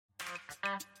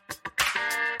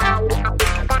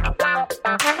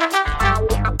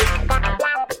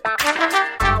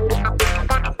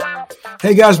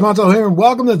Hey guys, Montel here, and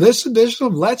welcome to this edition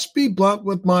of Let's Be Blunt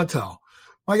with Montel.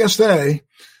 My guest today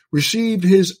received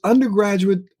his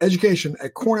undergraduate education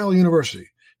at Cornell University,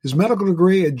 his medical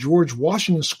degree at George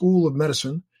Washington School of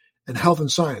Medicine and Health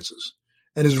and Sciences,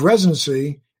 and his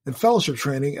residency and fellowship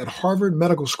training at Harvard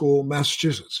Medical School,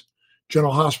 Massachusetts,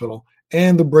 General Hospital,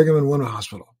 and the Brigham and Women's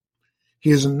Hospital. He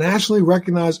is a nationally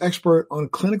recognized expert on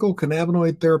clinical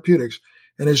cannabinoid therapeutics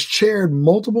and has chaired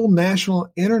multiple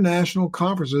national and international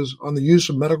conferences on the use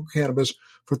of medical cannabis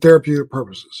for therapeutic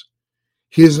purposes.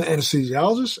 He is an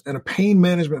anesthesiologist and a pain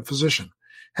management physician,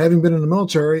 having been in the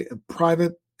military and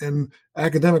private and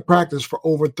academic practice for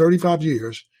over 35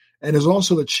 years, and is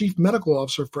also the chief medical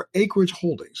officer for Acreage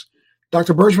Holdings.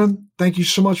 Dr. Bergman, thank you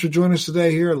so much for joining us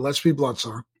today here at Let's Be Blunt,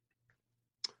 sir.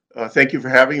 Thank you for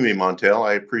having me, Montel.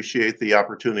 I appreciate the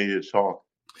opportunity to talk.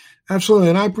 Absolutely,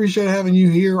 and I appreciate having you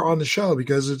here on the show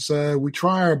because it's we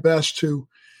try our best to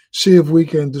see if we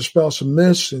can dispel some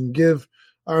myths and give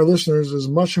our listeners as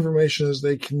much information as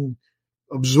they can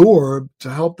absorb to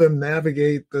help them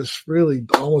navigate this really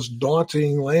almost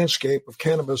daunting landscape of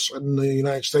cannabis in the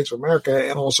United States of America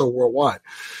and also worldwide.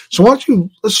 So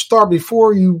let's start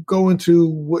before you go into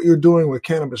what you're doing with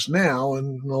cannabis now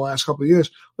and in the last couple of years.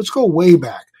 Let's go way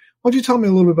back. Why don't you tell me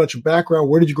a little bit about your background?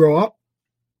 Where did you grow up?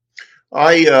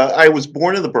 I was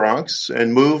born in the Bronx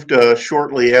and moved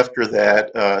shortly after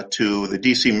that to the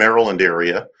D.C., Maryland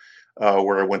area,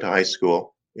 where I went to high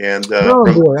school. And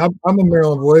Maryland boy. I'm a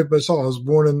Maryland boy, but I was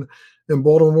born in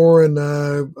Baltimore, and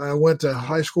I went to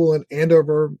high school at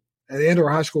Andover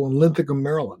High School in Linthicum,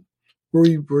 Maryland. Were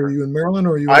you in Maryland,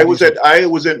 or were you? I was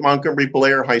at Montgomery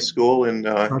Blair High School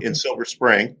in Silver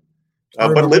Spring,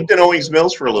 but lived in Owings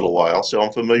Mills for a little while, so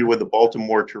I'm familiar with the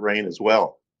Baltimore terrain as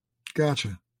well.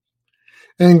 Gotcha.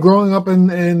 And growing up in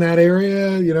that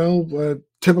area,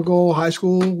 typical high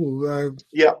school?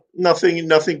 Yeah,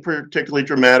 nothing particularly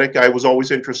dramatic. I was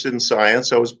always interested in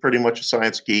science. I was pretty much a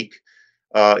science geek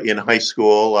in high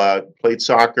school. Played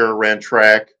soccer, ran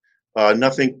track.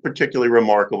 Nothing particularly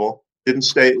remarkable.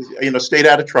 Stayed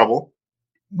out of trouble.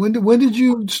 When did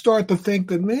you start to think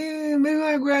that, man, maybe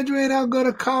I graduate, I'll go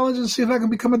to college and see if I can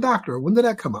become a doctor? When did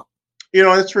that come up?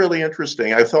 That's really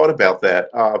interesting. I thought about that.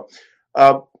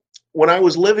 When I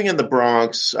was living in the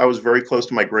Bronx, I was very close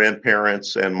to my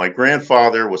grandparents, and my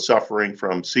grandfather was suffering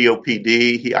from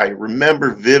COPD. I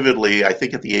remember vividly, I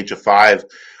think at the age of 5,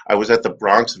 I was at the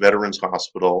Bronx Veterans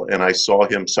Hospital, and I saw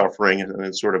him suffering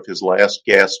in sort of his last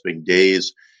gasping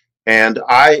days. And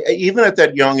even at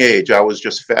that young age, I was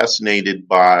just fascinated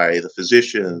by the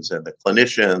physicians and the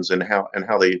clinicians and how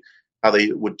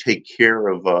they would take care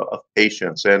of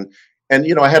patients. And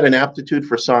I had an aptitude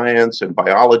for science and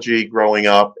biology growing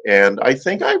up, and I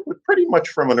think I would pretty much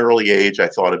from an early age, I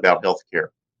thought about healthcare.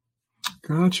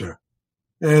 Gotcha.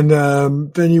 And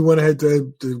then you went ahead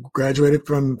to graduate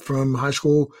from high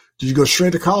school. Did you go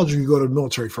straight to college, or did you go to the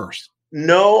military first?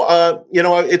 No,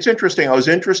 it's interesting. I was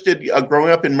interested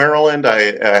growing up in Maryland.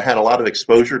 I had a lot of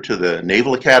exposure to the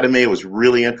Naval Academy. I was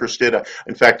really interested.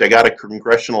 In fact, I got a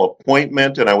congressional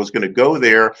appointment, and I was going to go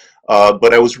there.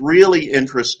 But I was really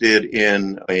interested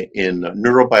in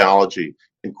neurobiology.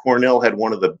 And Cornell had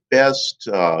one of the best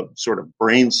sort of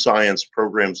brain science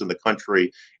programs in the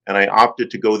country, and I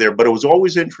opted to go there. But I was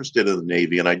always interested in the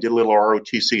Navy, and I did a little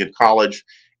ROTC in college.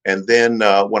 And then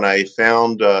when I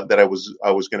found that I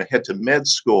was going to head to med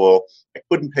school, I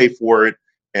couldn't pay for it,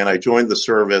 and I joined the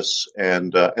service,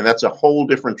 and that's a whole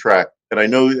different track. And I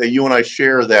know that you and I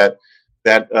share that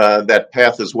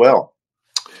path as well.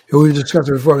 We discussed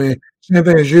it before. I mean, same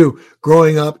thing as you.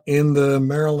 Growing up in the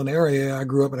Maryland area, I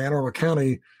grew up in Ann Arbor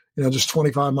County, just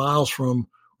 25 miles from,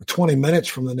 20 minutes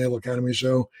from the Naval Academy.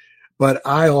 So, but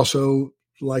I also,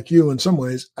 like you in some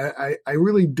ways, I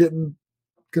really didn't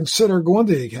consider going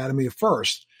to the academy at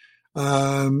first.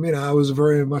 I was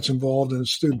very much involved in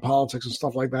student politics and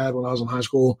stuff like that when I was in high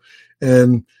school,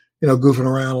 and goofing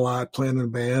around a lot, playing in a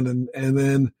band, and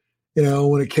then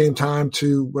when it came time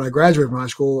to when I graduated from high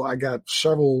school, I got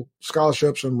several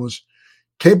scholarships and was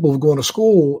capable of going to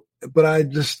school, but I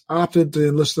just opted to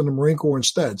enlist in the Marine Corps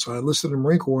instead. So I enlisted in the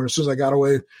Marine Corps, and as soon as I got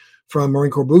away from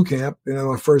Marine Corps boot camp,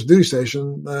 my first duty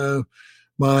station,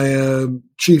 my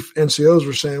chief NCOs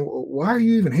were saying, well, why are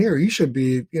you even here? You should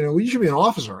be, you should be an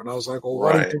officer. And I was like, well,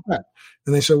 why do you think that?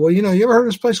 And they said, well, you ever heard of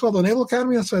this place called the Naval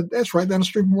Academy? I said, that's right down the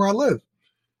street from where I live.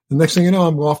 The next thing you know,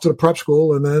 I'm off to the prep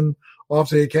school and then off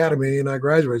to the academy, and I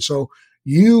graduated. So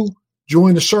you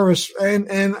joined the service,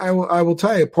 and I will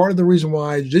tell you, part of the reason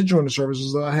why I did join the service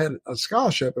is that I had a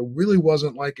scholarship. It really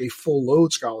wasn't like a full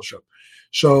load scholarship,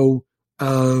 so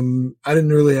I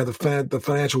didn't really have the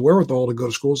financial wherewithal to go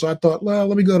to school. So I thought, well,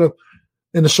 let me go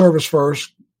in the service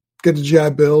first, get the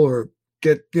GI Bill, or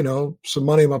get some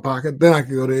money in my pocket. Then I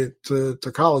could go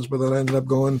to college. But then I ended up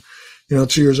going,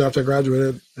 2 years after I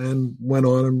graduated, and went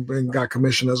on and got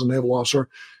commissioned as a naval officer.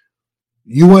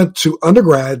 You went to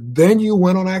undergrad, then you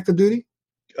went on active duty?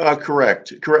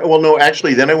 Correct. Well, no,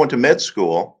 actually, then I went to med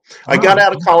school. I got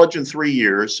out of college in 3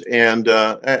 years, and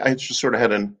I just sort of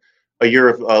had a year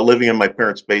of living in my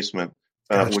parents' basement,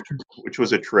 which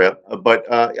was a trip. But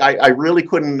I really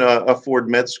couldn't afford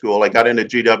med school. I got into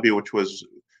GW, which was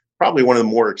probably one of the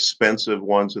more expensive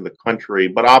ones in the country,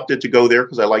 but opted to go there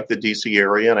because I liked the DC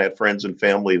area and I had friends and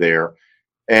family there.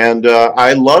 And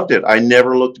I loved it. I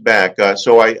never looked back.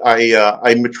 So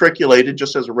I matriculated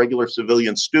just as a regular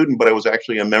civilian student, but I was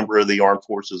actually a member of the armed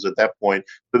forces at that point.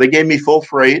 So they gave me full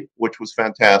freight, which was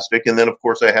fantastic. And then, of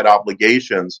course, I had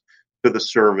obligations to the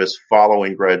service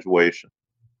following graduation.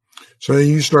 So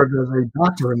you started as a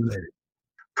doctor in the Navy?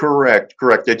 Correct.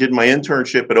 I did my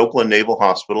internship at Oakland Naval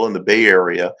Hospital in the Bay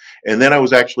Area. And then I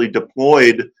was actually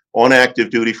deployed on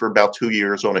active duty for about 2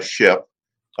 years on a ship.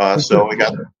 I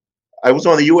was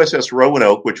on the USS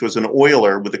Roanoke, which was an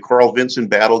oiler with the Carl Vinson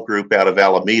Battle Group out of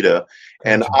Alameda.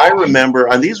 And I remember,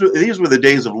 and these were the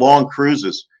days of long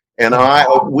cruises. And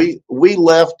we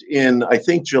left in, I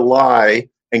think, July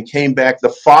and came back the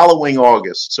following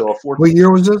August. So What year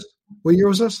was this?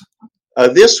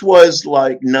 This was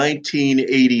like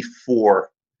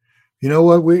 1984. You know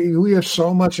what? We have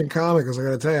so much in common, because I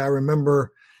got to tell you, I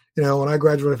remember, when I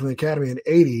graduated from the academy in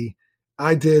 80,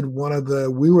 I did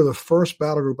we were the first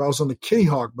battle group. I was on the Kitty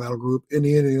Hawk battle group in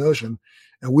the Indian Ocean,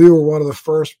 and we were one of the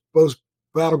first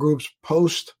battle groups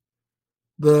post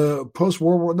Korean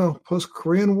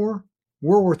War,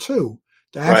 World War II,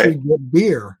 to actually get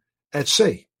beer at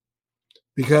sea,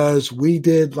 because we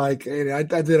did I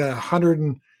did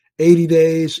 180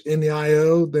 days in the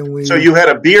IO. So you had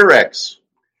a beer X.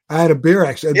 I had a beer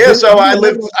X. Yeah, so I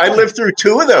lived through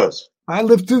two of those. I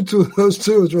lived through two of those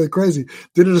too. It was really crazy.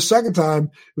 Did it a second time.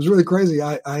 It was really crazy.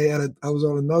 I was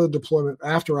on another deployment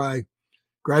after I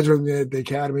graduated the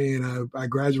academy, and I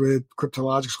graduated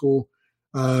cryptologic school.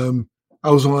 I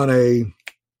was on a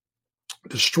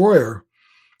destroyer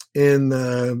and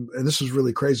this was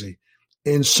really crazy,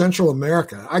 in Central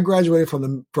America. I graduated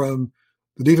from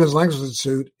the Defense Language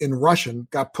Institute in Russian,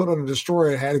 got put on a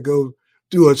destroyer, and had to go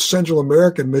do a Central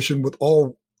American mission with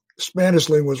all Spanish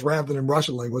linguists rather than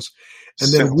Russian linguists.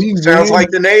 And then sounds like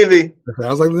the Navy.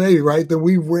 Sounds like the Navy, right? Then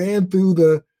we ran through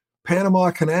the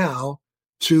Panama Canal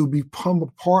to become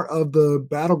a part of the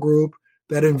battle group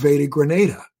that invaded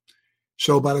Grenada.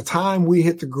 So by the time we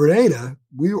hit the Grenada,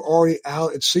 we were already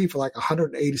out at sea for like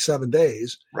 187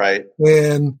 days. Right.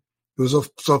 And it was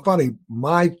so funny.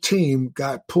 My team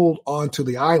got pulled onto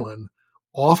the island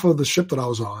off of the ship that I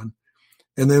was on.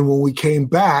 And then when we came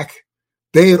back,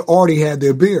 they had already had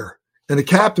their beer. And the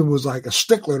captain was like a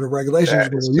stickler to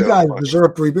regulations. You guys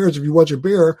deserve 3 beers. If you want your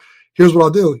beer, here's what I'll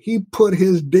do. He put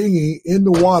his dinghy in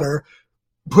the water,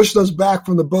 pushed us back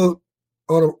from the boat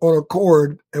on a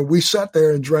cord, and we sat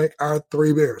there and drank our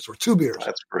 3 beers or 2 beers.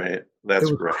 That's great. That's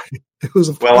great. It was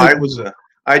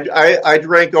I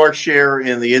drank our share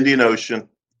in the Indian Ocean,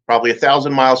 probably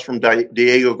 1,000 miles from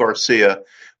Diego Garcia.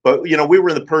 But, we were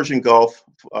in the Persian Gulf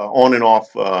on and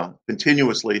off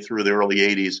continuously through the early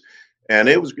 80s. And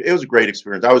it was a great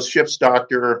experience. I was ship's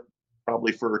doctor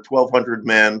probably for 1,200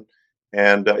 men.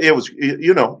 And it was,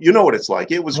 you know what it's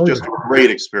like. It was just a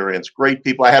great experience. Great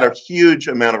people. I had a huge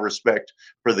amount of respect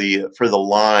for the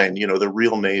line, the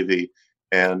real Navy.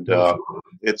 And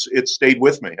it stayed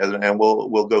with me. And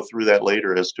we'll go through that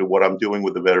later as to what I'm doing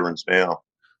with the veterans now.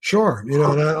 Sure.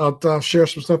 And I'll share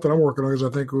some stuff that I'm working on, because I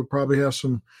think we'll probably have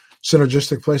some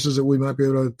synergistic places that we might be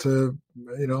able to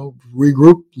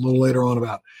regroup a little later on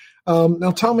about.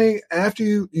 Now tell me, after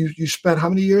you spent how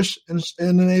many years in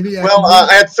the Navy? Well,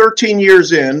 I had 13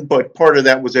 years in, but part of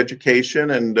that was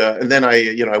education. And then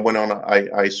I went on,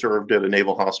 I served at a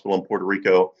naval hospital in Puerto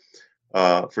Rico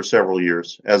for several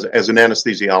years as an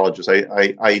anesthesiologist.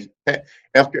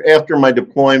 After my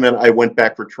deployment, I went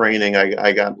back for training.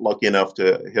 I got lucky enough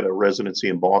to hit a residency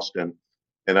in Boston,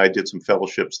 and I did some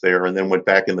fellowships there, and then went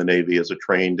back in the Navy as a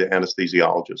trained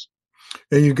anesthesiologist.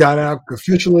 And you got out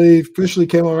officially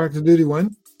came on active duty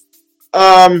when?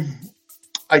 I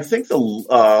think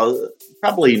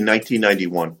probably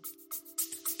 1991.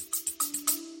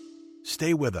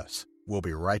 Stay with us. We'll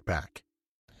be right back.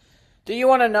 Do you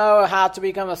want to know how to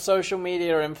become a social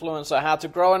media influencer, how to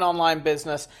grow an online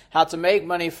business, how to make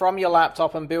money from your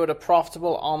laptop and build a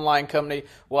profitable online company?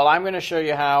 Well, I'm going to show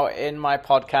you how in my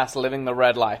podcast, Living the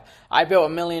Red Life. I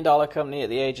built $1 million company at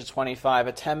the age of 25,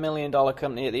 a $10 million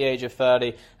company at the age of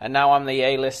 30, and now I'm the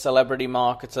A-list celebrity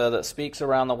marketer that speaks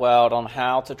around the world on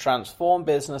how to transform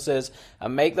businesses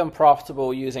and make them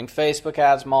profitable using Facebook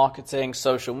ads, marketing,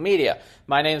 social media.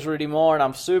 My name's Rudy Moore, and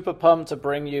I'm super pumped to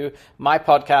bring you my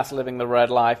podcast, Living the Red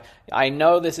Life. I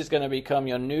know this is going to become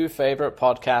your new favorite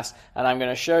podcast, and I'm going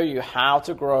to show you how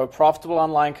to grow a profitable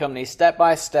online company step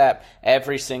by step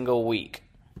every single week.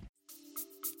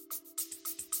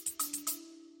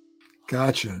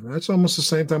 Gotcha. That's almost the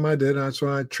same time I did. That's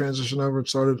when I transitioned over and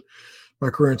started my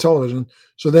career in television.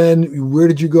 So then where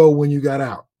did you go when you got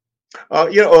out?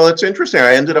 Well, it's interesting.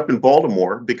 I ended up in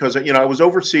Baltimore because, I was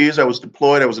overseas. I was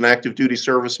deployed. I was an active duty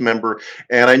service member,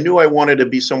 and I knew I wanted to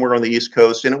be somewhere on the East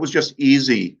Coast, and it was just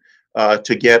easy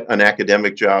to get an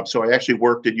academic job. So I actually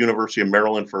worked at University of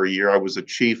Maryland for a year. I was the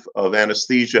chief of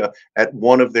anesthesia at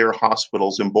one of their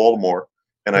hospitals in Baltimore,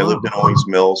 and I lived in Owings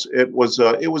Mills. It was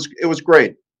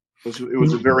great. It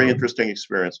was a very interesting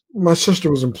experience. My sister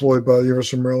was employed by the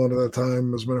University of Maryland at that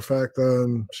time. As a matter of fact,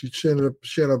 she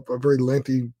had a very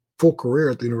lengthy full career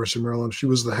at the University of Maryland. She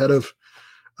was the head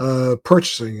of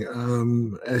purchasing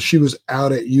as she was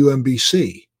out at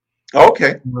UMBC.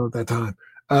 Okay. At that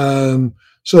time.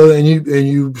 So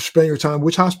you spent your time,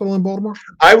 which hospital in Baltimore?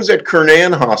 I was at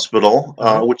Kernan Hospital,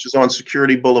 which is on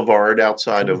Security Boulevard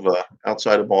outside of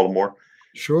Baltimore.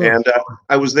 Sure. And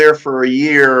I was there for a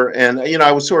year, and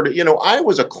I was I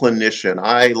was a clinician.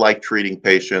 I like treating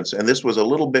patients, and this was a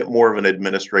little bit more of an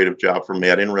administrative job for me.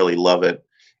 I didn't really love it,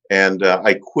 and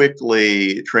I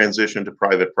quickly transitioned to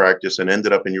private practice and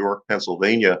ended up in York,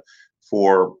 Pennsylvania,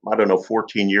 for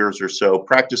 14 years or so,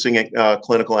 practicing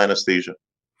clinical anesthesia.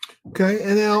 Okay.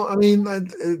 And now,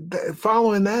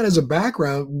 following that as a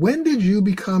background, when did you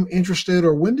become interested,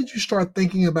 or when did you start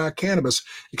thinking about cannabis,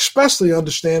 especially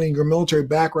understanding your military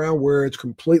background where it's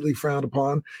completely frowned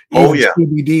upon?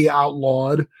 CBD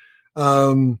outlawed.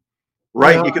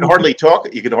 Right. You can hardly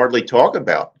talk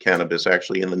about cannabis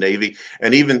actually in the Navy,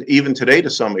 and even today to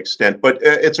some extent. But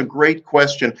it's a great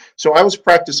question. So I was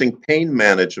practicing pain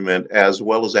management as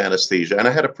well as anesthesia, and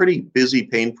I had a pretty busy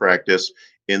pain practice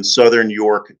in southern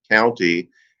York County,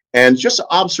 and just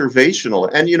observational.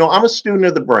 And, I'm a student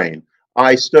of the brain.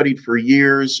 I studied for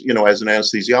years, as an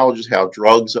anesthesiologist, how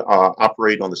drugs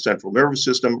operate on the central nervous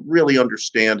system, really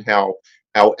understand how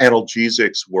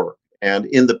analgesics work. And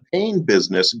in the pain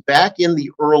business, back in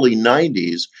the early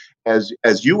 90s,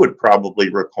 as you would probably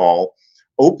recall,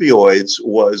 opioids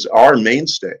was our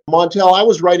mainstay. Montel, I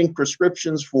was writing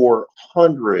prescriptions for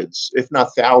hundreds, if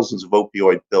not thousands, of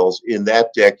opioid pills in that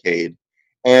decade.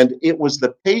 And it was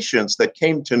the patients that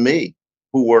came to me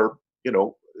who were,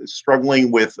 struggling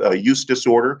with use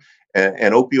disorder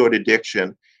and opioid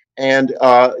addiction. And,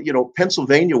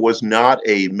 Pennsylvania was not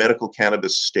a medical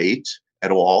cannabis state at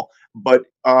all. But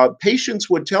patients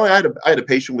would tell me, I had a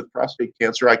patient with prostate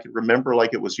cancer. I could remember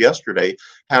like it was yesterday,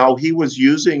 how he was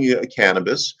using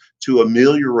cannabis to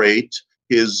ameliorate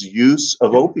his use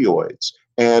of opioids.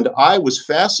 And I was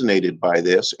fascinated by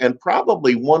this, and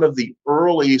probably one of the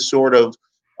early sort of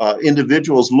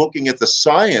individuals looking at the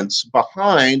science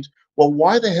behind, well,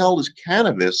 why the hell is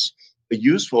cannabis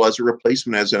useful as a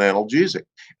replacement as an analgesic?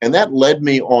 And that led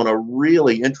me on a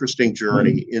really interesting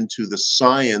journey into the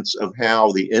science of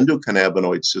how the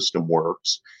endocannabinoid system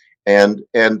works, and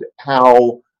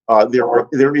how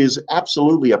there is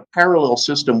absolutely a parallel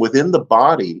system within the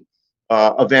body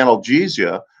of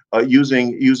analgesia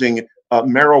using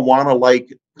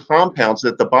marijuana-like compounds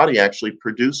that the body actually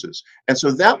produces. And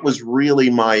so that was really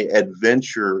my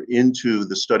adventure into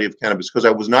the study of cannabis, because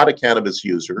I was not a cannabis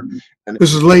user. And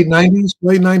this is late 90s,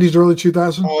 early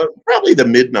 2000s? Probably the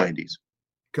mid 90s.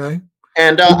 Okay.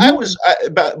 And I was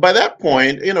by that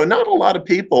point, not a lot of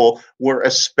people were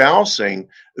espousing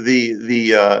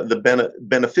the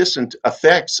beneficent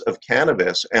effects of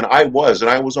cannabis, and I was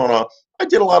I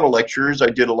did a lot of lectures. I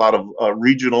did a lot of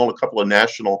regional, a couple of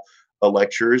national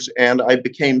lectures, and I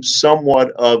became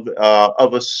somewhat of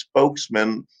a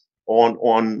spokesman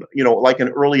on like an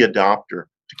early adopter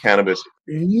to cannabis.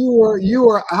 You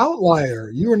were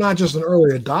outlier. You were not just an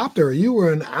early adopter. You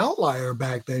were an outlier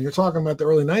back then. You're talking about the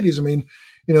early 90s.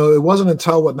 It wasn't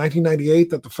until 1998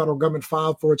 that the federal government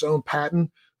filed for its own patent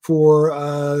for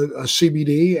a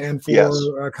CBD and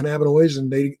for cannabinoids,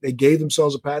 and they gave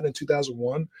themselves a patent in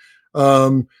 2001. As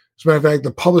a matter of fact, the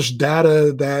published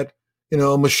data that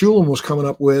Meshulam was coming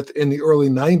up with in the early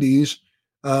 90s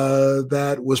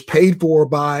that was paid for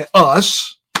by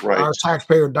us, our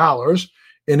taxpayer dollars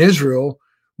in Israel.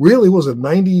 Really, was it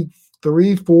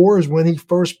 93, 4 is when he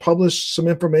first published some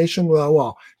information?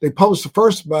 Well, they published the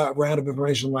first round of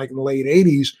information like in the late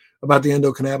 80s about the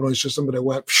endocannabinoid system, but it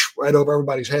went right over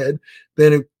everybody's head.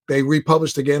 Then they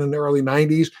republished again in the early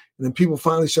 90s, and then people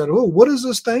finally said, oh, what is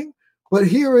this thing? But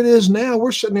here it is now.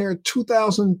 We're sitting here at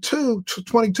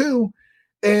 2022,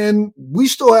 and we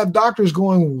still have doctors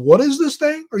going, what is this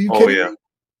thing? Are you kidding me?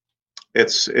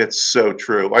 It's so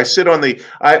true. I sit on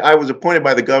I was appointed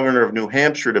by the governor of New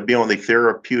Hampshire to be on the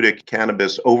Therapeutic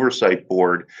Cannabis Oversight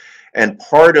Board. And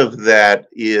part of that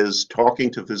is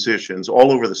talking to physicians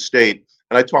all over the state.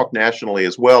 And I talk nationally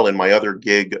as well in my other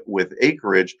gig with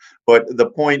Acreage. But the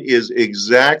point is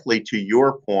exactly to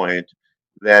your point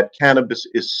that cannabis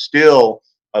is still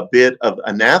a bit of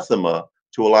anathema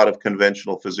to a lot of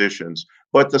conventional physicians.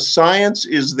 But the science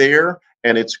is there,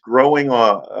 and it's growing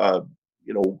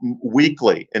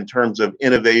weekly in terms of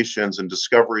innovations and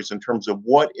discoveries in terms of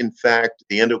what, in fact,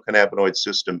 the endocannabinoid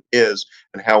system is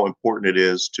and how important it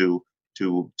is to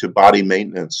body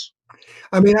maintenance.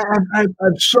 I mean, I've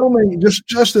so many,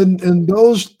 just in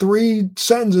those 3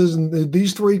 sentences and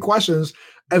these 3 questions,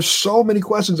 I have so many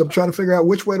questions. I'm trying to figure out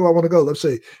which way do I want to go. Let's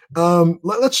see.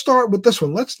 Let's start with this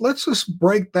one. Let's just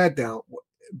break that down.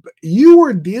 You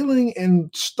were dealing and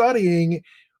studying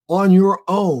on your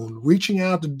own, reaching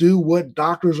out to do what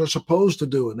doctors are supposed to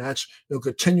do, and that's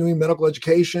continuing medical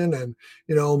education and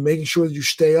making sure that you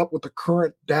stay up with the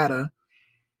current data.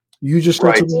 You just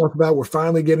talked about we're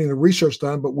finally getting the research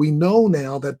done, but we know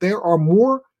now that there are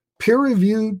more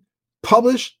peer-reviewed,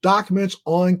 published documents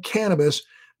on cannabis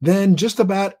than just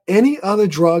about any other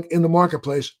drug in the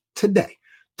marketplace today.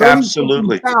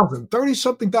 Absolutely.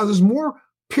 30-something thousand. There's more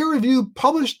peer-reviewed,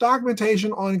 published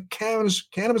documentation on cannabis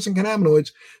and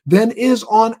cannabinoids than is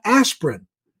on aspirin.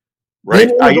 Right.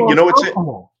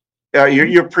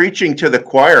 You're preaching to the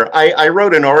choir. I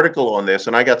wrote an article on this,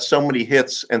 and I got so many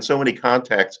hits and so many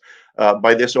contacts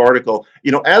by this article.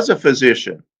 As a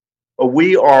physician,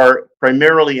 we are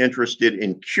primarily interested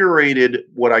in curated,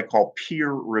 what I call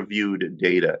peer-reviewed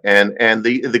data, and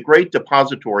the great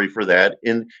depository for that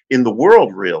in the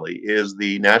world really is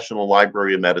the National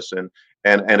Library of Medicine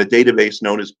and a database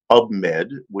known as PubMed,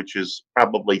 which is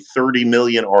probably 30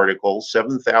 million articles,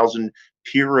 7,000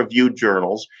 peer-reviewed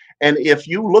journals. And if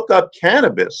you look up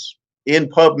cannabis in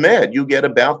PubMed, you get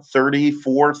about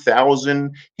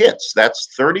 34,000 hits. That's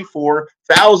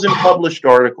 34,000 published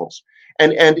articles.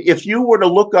 And if you were to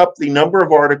look up the number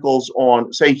of articles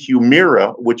on, say,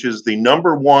 Humira, which is the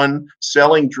 #1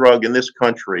 selling drug in this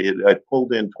country, it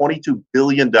pulled in $22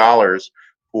 billion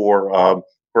for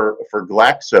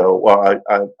Glaxo.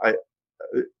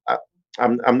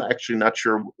 I'm actually not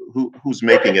sure who's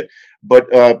making it, but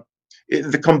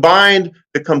the combined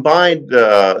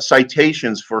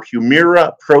citations for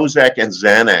Humira, Prozac, and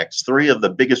Xanax, 3 of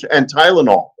the biggest, and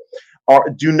Tylenol,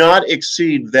 do not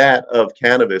exceed that of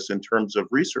cannabis in terms of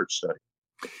research study.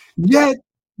 Yet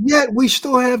we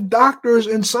still have doctors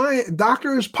and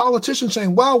politicians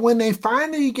saying, well, when they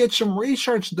finally get some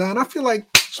research done, I feel like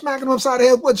smacking them upside the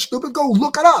head. What, stupid? Go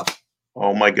look it up.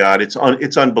 Oh my God,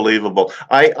 it's unbelievable.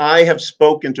 I have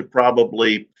spoken to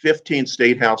probably 15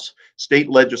 state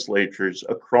legislatures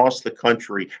across the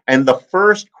country, and the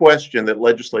first question that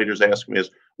legislators ask me is,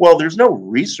 well, there's no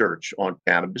research on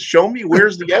cannabis. Show me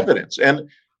where's the evidence. And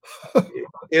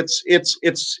it's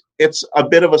a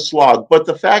bit of a slog, but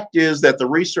the fact is that the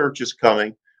research is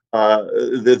coming.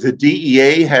 The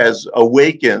DEA has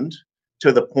awakened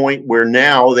to the point where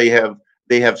now they have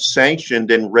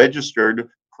sanctioned and registered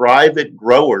private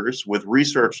growers with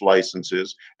research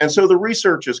licenses, and so the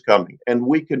research is coming. And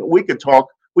we could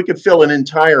fill an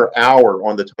entire hour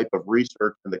on the type of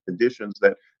research and the conditions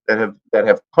that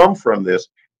have come from this.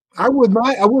 I would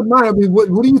mind. I mean, what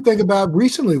do you think about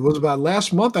recently? It was about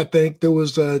last month, I think. There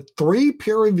was 3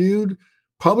 peer-reviewed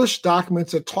published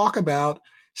documents that talk about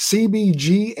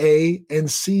CBGA and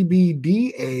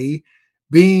CBDA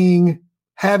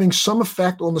having some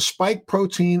effect on the spike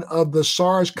protein of the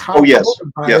SARS-CoV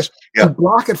virus to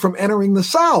block it from entering the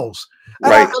cells.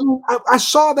 Right. I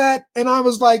saw that and I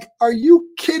was like, are you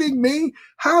kidding me?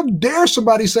 How dare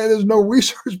somebody say there's no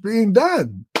research being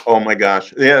done? Oh my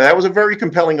gosh. Yeah, that was a very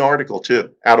compelling article too,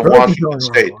 out of Washington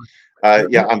State.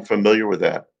 I'm familiar with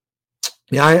that.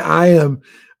 Yeah, I am.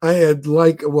 I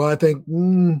think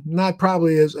not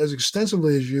probably as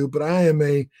extensively as you, but I am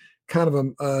a kind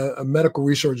of a medical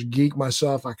research geek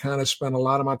myself. I kind of spend a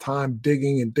lot of my time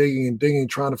digging,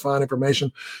 trying to find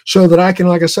information so that I can,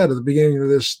 like I said at the beginning of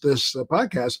this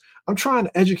podcast, I'm trying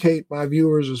to educate my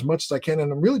viewers as much as I can,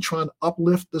 and I'm really trying to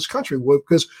uplift this country,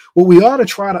 because what we ought to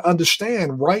try to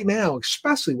understand right now,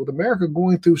 especially with America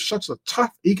going through such a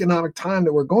tough economic time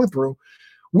that we're going through,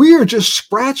 we are just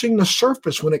scratching the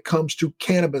surface when it comes to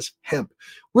cannabis hemp.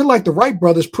 We're like the Wright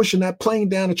brothers pushing that plane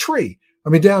down a tree.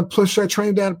 Push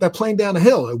that plane down a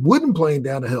hill, a wooden plane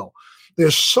down a hill.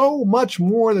 There's so much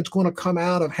more that's going to come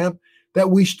out of hemp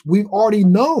that we've already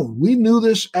known. We knew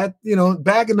this back in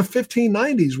the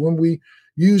 1590s when we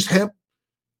used hemp,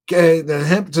 the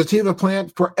hemp sativa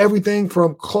plant, for everything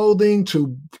from clothing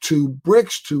to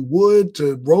bricks to wood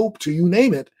to rope to you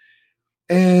name it.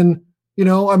 And a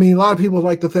lot of people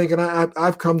like to think, and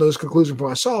I've come to this conclusion for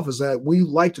myself, is that we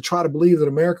like to try to believe that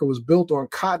America was built on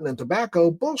cotton and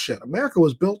tobacco. Bullshit. America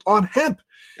was built on hemp.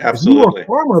 Absolutely. If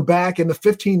you were a farmer back in the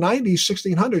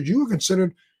 1590s, 1600s, you were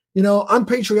considered,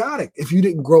 unpatriotic if you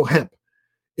didn't grow hemp.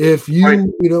 If you,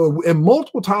 right. And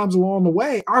multiple times along the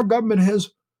way, our government has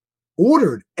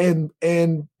ordered and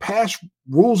passed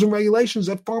rules and regulations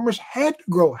that farmers had to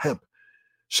grow hemp.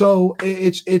 So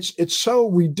it's so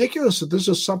ridiculous that this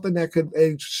is something that could,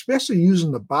 especially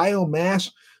using the biomass,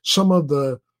 some of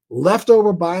the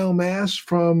leftover biomass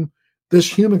from this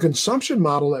human consumption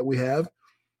model that we have.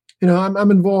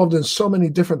 I'm involved in so many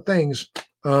different things.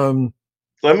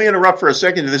 Let me interrupt for a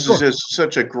second. This is just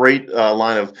such a great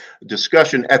line of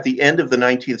discussion. At the end of the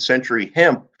 19th century,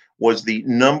 hemp was the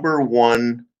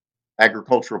 #1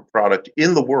 agricultural product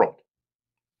in the world.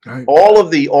 Right. All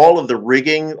of the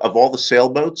rigging of all the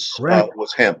sailboats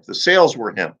was hemp. The sails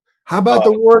were hemp. How about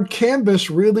the word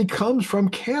canvas really comes from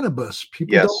cannabis?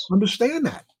 People don't understand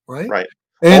that, right? Right.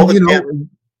 And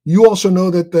you also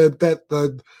know that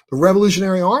the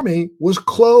Revolutionary Army was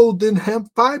clothed in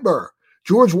hemp fiber.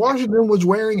 George Washington was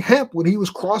wearing hemp when he was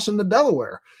crossing the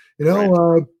Delaware.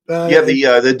 Right.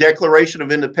 The Declaration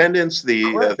of Independence,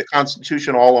 the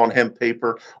Constitution, all on hemp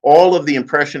paper. All of the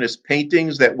Impressionist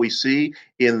paintings that we see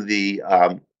in the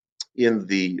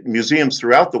museums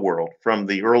throughout the world, from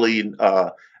the early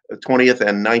 20th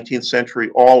and 19th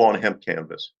century, all on hemp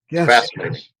canvas. Yes,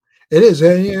 fascinating. It is,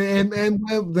 and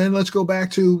then let's go back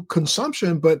to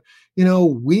consumption. But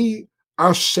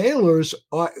our sailors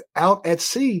out at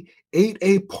sea ate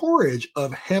a porridge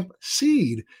of hemp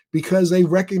seed because they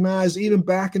recognized, even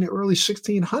back in the early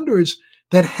 1600s,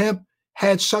 that hemp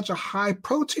had such a high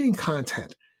protein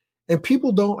content. And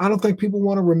I don't think people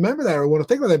want to remember that or want to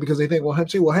think about that, because they think,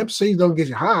 hemp seed don't get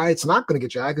you high. It's not going to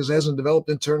get you high because it hasn't developed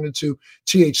and turned into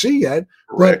THC yet.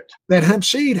 Correct. But that hemp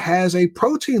seed has a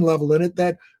protein level in it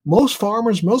that most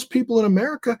farmers, most people in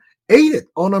America ate it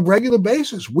on a regular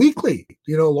basis, weekly.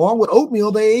 Along with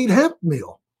oatmeal, they ate hemp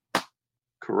meal.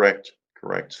 Correct.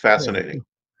 It's fascinating.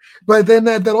 But then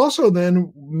that also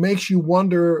then makes you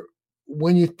wonder,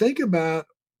 when you think about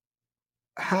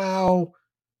how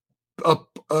a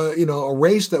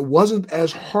race that wasn't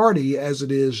as hardy as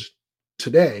it is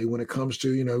today, when it comes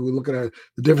to, we look at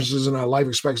the differences in our life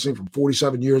expectancy from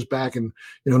 47 years back in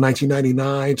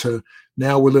 1999 to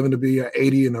now we're living to be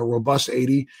 80 and a robust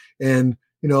 80. And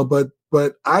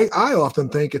but I often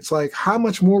think it's like, how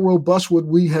much more robust would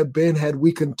we have been had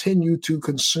we continued to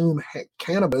consume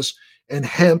cannabis and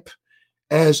hemp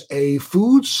as a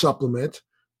food supplement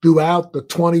throughout the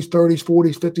 20s, 30s,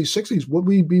 40s, 50s, 60s? Would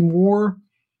we be more,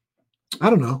 I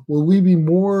don't know, will we be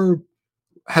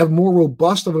have more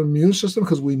robust of an immune system?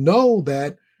 Because we know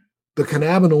that the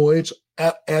cannabinoids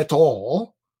et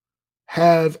al.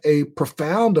 Have a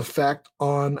profound effect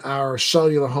on our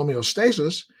cellular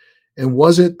homeostasis. And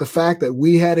was it the fact that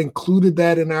we had included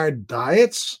that in our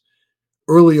diets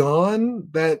early on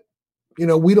that,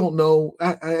 we don't know?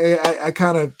 I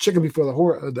kind of chicken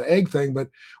before the egg thing, but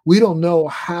we don't know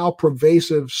how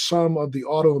pervasive some of the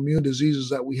autoimmune diseases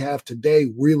that we have today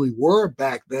really were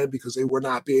back then, because they were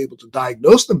not able to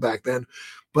diagnose them back then.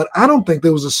 But I don't think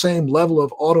there was the same level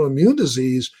of autoimmune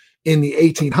disease in the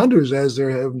 1800s as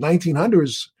there have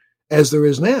 1900s as there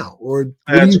is now. Or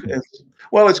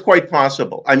well, it's quite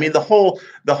possible. I mean, the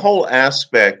whole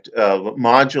aspect of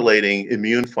modulating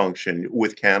immune function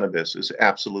with cannabis is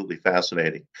absolutely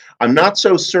fascinating. I'm not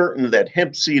so certain that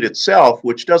hemp seed itself,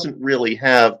 which doesn't really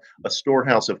have a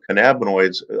storehouse of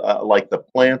cannabinoids like the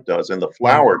plant does and the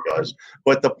flower does,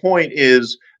 but the point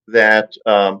is that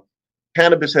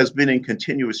cannabis has been in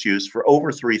continuous use for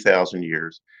over 3,000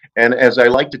 years. And as I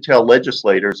like to tell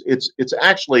legislators, it's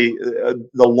actually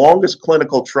the longest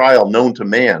clinical trial known to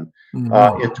man.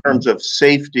 In terms of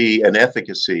safety and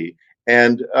efficacy.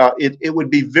 And it would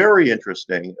be very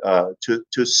interesting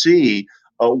to see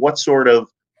what sort of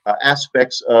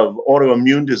aspects of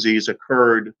autoimmune disease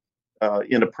occurred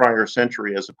in a prior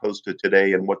century as opposed to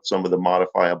today, and what some of the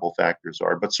modifiable factors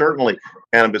are. But certainly,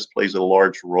 cannabis plays a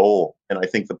large role, and I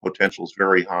think the potential is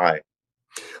very high.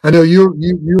 I know you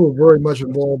were very much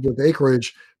involved with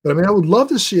Acreage, but I mean, I would love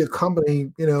to see a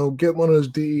company, get one of those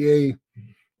DEA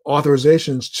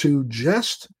authorizations to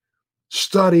just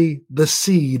study the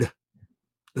seed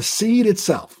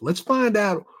itself. Let's find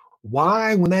out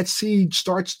why, when that seed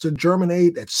starts to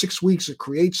germinate at 6 weeks, it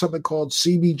creates something called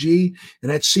CBG,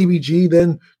 and that CBG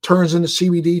then turns into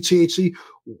CBD, THC.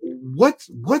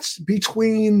 What's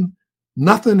between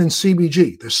nothing and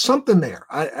CBG? There's something there.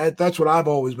 That's what I've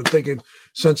always been thinking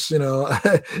since, and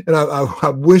I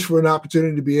wish for an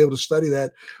opportunity to be able to study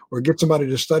that, or get somebody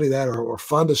to study that, or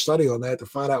fund a study on that to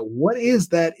find out what is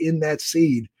that in that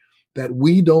seed that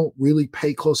we don't really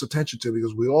pay close attention to,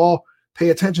 because we all pay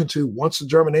attention to once the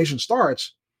germination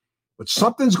starts, but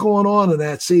something's going on in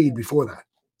that seed before that.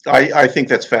 I think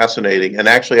that's fascinating. And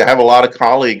actually, I have a lot of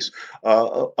colleagues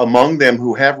among them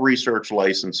who have research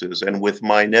licenses. And with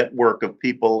my network of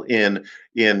people in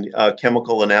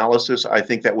chemical analysis, I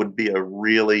think that would be a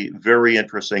really very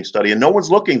interesting study. And no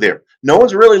one's looking there. No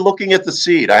one's really looking at the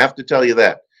seed. I have to tell you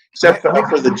that, except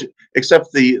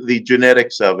the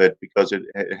genetics of it, because it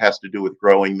has to do with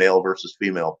growing male versus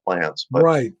female plants. But,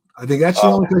 right. I think that's the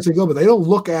only place they go, but they don't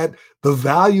look at the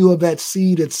value of that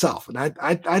seed itself. And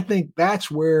I think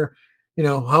that's where,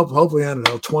 hopefully, I don't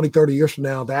know, 20, 30 years from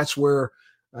now, that's where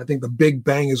I think the big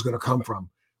bang is going to come from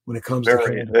when it comes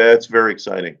to. That's very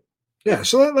exciting. Yeah.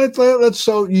 So let's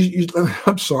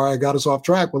I'm sorry, I got us off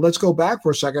track, but let's go back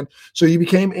for a second. So you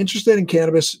became interested in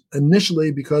cannabis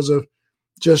initially because of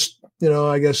just,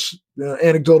 I guess,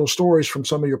 anecdotal stories from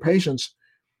some of your patients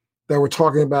that were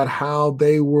talking about how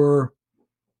they were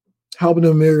helping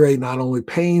to ameliorate not only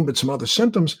pain, but some other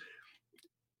symptoms.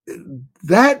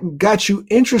 That got you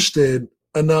interested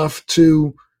enough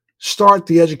to start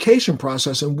the education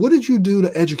process. And what did you do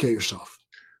to educate yourself?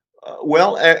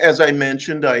 Well, as I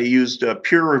mentioned, I used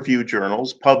peer-reviewed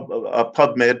journals,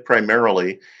 PubMed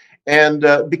primarily. And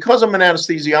because I'm an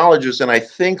anesthesiologist and I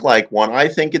think like one, I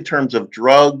think in terms of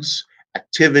drugs,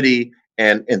 activity,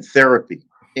 and therapy.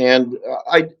 And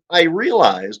I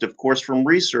realized, of course, from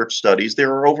research studies,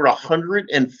 there are over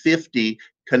 150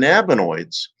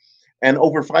 cannabinoids and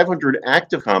over 500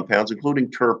 active compounds, including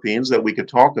terpenes, that we could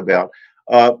talk about.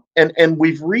 And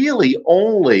we've really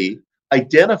only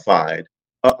identified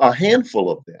a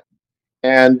handful of them.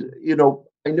 And,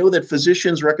 I know that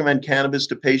physicians recommend cannabis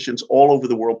to patients all over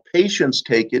the world. Patients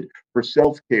take it for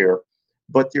self-care,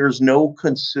 but there's no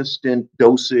consistent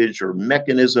dosage or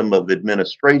mechanism of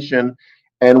administration.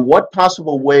 And what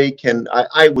possible way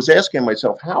I was asking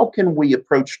myself, how can we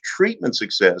approach treatment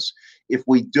success if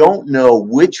we don't know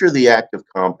which are the active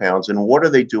compounds and what are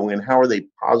they doing and how are they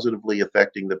positively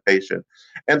affecting the patient?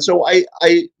 And so I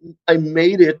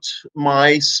made it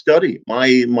my study,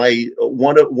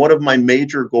 one of my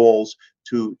major goals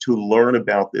to learn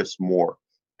about this more.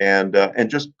 And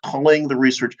just culling the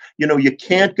research. You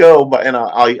can't go, and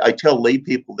I tell lay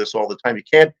people this all the time, you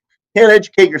can't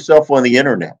educate yourself on the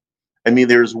internet. I mean,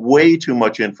 there's way too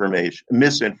much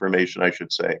misinformation, I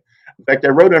should say. In fact, I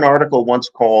wrote an article once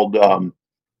called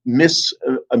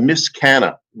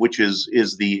Miscanna, which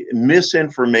is the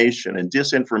misinformation and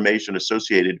disinformation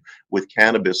associated with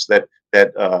cannabis that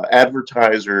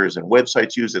advertisers and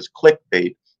websites use as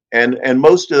clickbait. And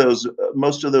most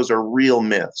of those are real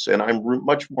myths. And I'm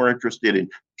much more interested in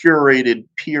curated,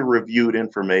 peer-reviewed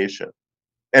information.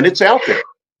 And it's out there.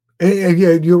 And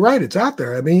yeah, you're right. It's out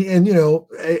there. I mean, and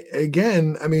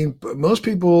again, I mean, most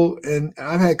people, and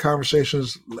I've had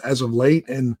conversations as of late,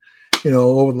 and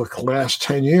over the last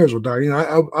 10 years with Dr.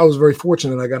 I was very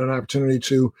fortunate. I got an opportunity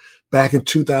to, back in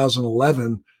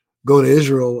 2011, go to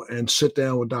Israel and sit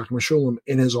down with Dr. Mechoulam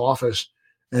in his office,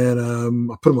 and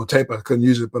I put him on tape. I couldn't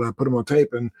use it, but I put him on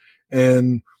tape,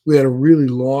 and we had a really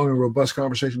long and robust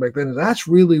conversation back then. And that's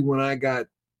really when I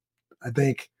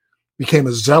became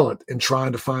a zealot in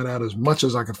trying to find out as much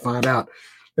as I could find out.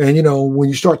 And, when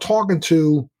you start talking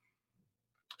to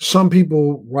some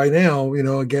people right now,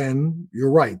 again, you're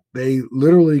right. They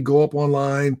literally go up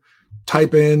online,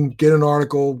 type in, get an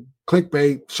article,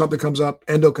 clickbait, something comes up,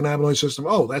 endocannabinoid system.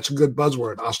 Oh, that's a good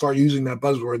buzzword. I'll start using that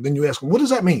buzzword. Then you ask them, what does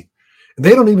that mean? And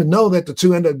they don't even know that the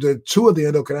two of the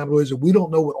endocannabinoids, and we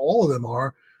don't know what all of them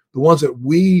are, the ones that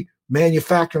we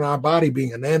manufacture in our body,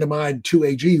 being anandamide and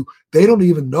 2-AG, they don't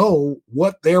even know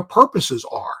what their purposes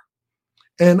are.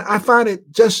 And I find it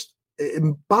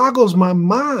boggles my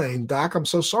mind, Doc. I'm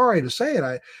so sorry to say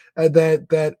it.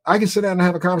 That I can sit down and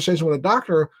have a conversation with a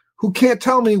doctor who can't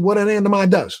tell me what anandamide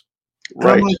does. And I'm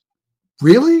Right. like,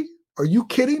 really? Are you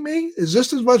kidding me? Is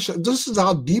this as much? This is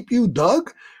how deep you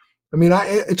dug? I mean,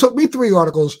 it took me 3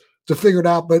 articles to figure it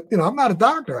out, but I'm not a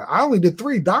doctor. I only did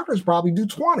 3. Doctors probably do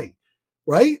 20,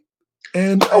 right?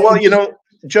 And Well,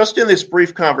 just in this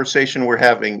brief conversation we're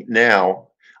having now,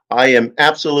 I am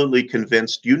absolutely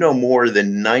convinced you know more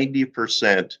than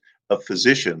 90% of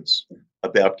physicians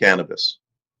about cannabis.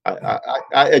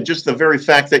 Just the very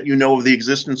fact that you know of the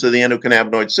existence of the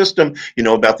endocannabinoid system, you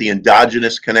know about the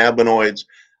endogenous cannabinoids.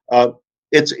 Uh,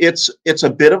 it's a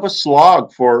bit of a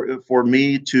slog for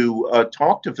me to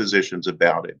talk to physicians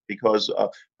about it because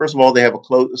first of all they have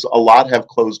a lot have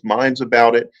closed minds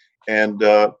about it, and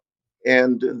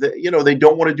they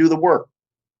don't want to do the work.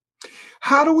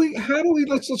 how do we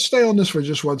let's stay on this for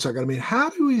just 1 second. I mean, how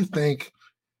do we think?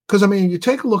 Because I mean, you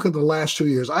take a look at the last 2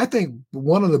 years. I think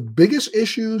one of the biggest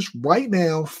issues right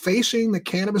now facing the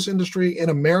cannabis industry in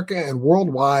America and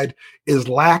worldwide is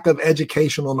lack of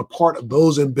education on the part of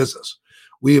those in business.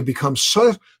 We have become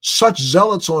such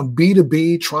zealots on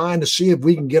B2B, trying to see if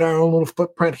we can get our own little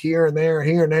footprint here and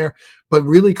there, but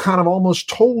really kind of almost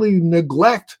totally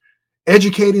neglect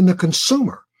educating the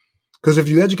consumer. Because if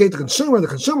you educate the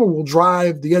consumer will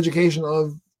drive the education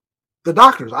of the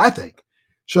doctors, I think.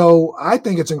 So I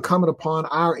think it's incumbent upon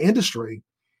our industry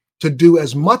to do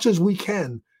as much as we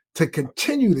can to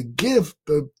continue to give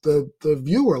the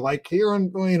viewer, like here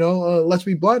on, let's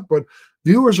be blunt, but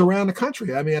viewers around the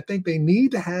country. I mean, I think they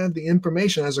need to have the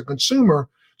information as a consumer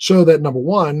so that, number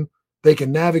one, they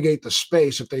can navigate the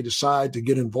space. If they decide to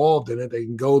get involved in it, they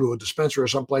can go to a dispensary or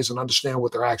someplace and understand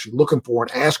what they're actually looking for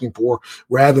and asking for,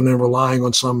 rather than relying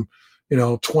on some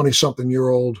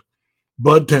 20-something-year-old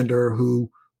bud tender who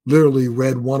literally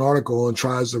read one article and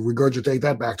tries to regurgitate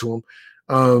that back to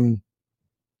them.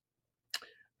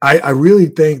 I really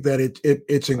think that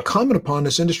it's incumbent upon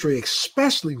this industry,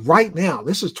 especially right now.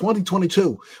 This is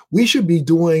 2022. We should be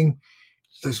doing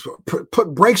this,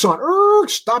 put brakes on,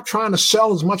 stop trying to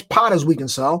sell as much pot as we can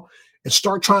sell and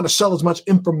start trying to sell as much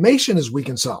information as we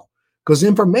can sell, because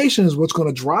information is what's going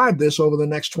to drive this over the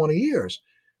next 20 years.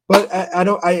 But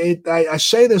I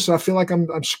say this, and I feel like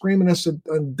I'm screaming this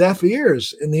on deaf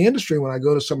ears in the industry when I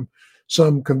go to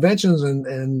some conventions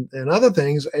and other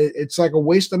things. It's like a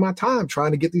waste of my time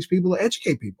trying to get these people to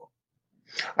educate people.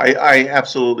 I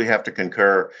absolutely have to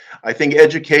concur. I think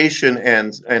education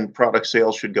and product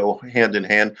sales should go hand in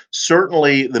hand.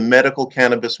 Certainly, the medical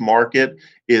cannabis market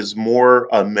is more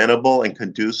amenable and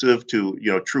conducive to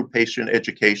true patient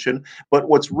education. But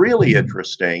what's really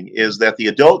interesting is that the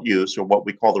adult use, or what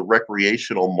we call the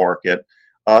recreational market,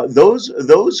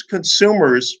 those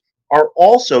consumers are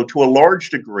also, to a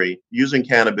large degree, using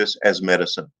cannabis as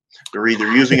medicine. They're either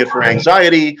using it for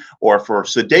anxiety or for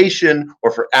sedation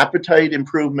or for appetite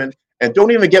improvement. And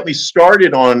don't even get me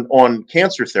started on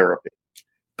cancer therapy.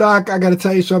 Doc, I got to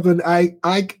tell you something. I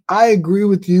agree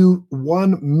with you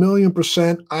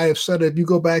 1,000,000%. I have said it. If you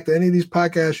go back to any of these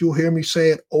podcasts, you'll hear me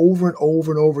say it over and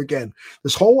over and over again.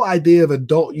 This whole idea of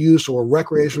adult use or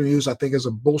recreational use, I think, is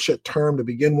a bullshit term to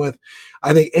begin with.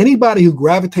 I think anybody who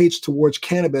gravitates towards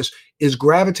cannabis is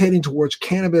gravitating towards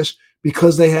cannabis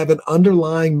because they have an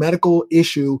underlying medical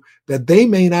issue that they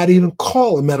may not even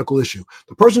call a medical issue.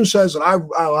 The person who says that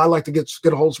I like to get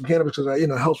a hold of some cannabis because it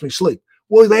helps me sleep.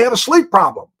 Well, they have a sleep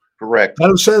problem. Correct.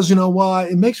 That says, well,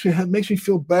 it makes me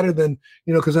feel better than,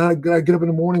 because I get up in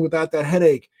the morning without that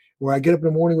headache, or I get up in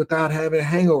the morning without having a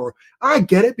hangover. I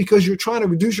get it, because you're trying to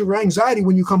reduce your anxiety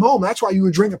when you come home. That's why you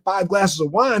were drinking 5 glasses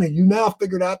of wine, and you now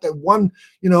figured out that one,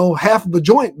 half of the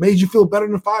joint made you feel better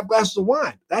than 5 glasses of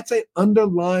wine. That's an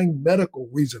underlying medical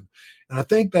reason. And I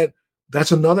think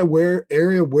that's another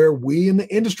area where we in the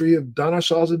industry have done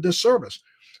ourselves a disservice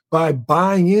by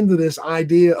buying into this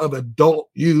idea of adult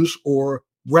use or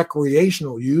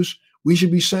recreational use. We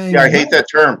should be saying, I hate that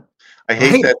term. I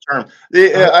hate that term.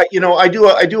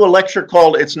 I do a lecture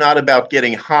called "It's Not About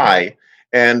Getting High,"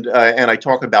 and I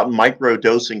talk about micro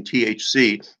dosing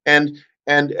THC. And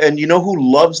you know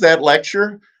who loves that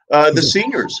lecture? The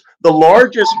seniors. The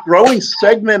largest growing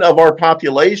segment of our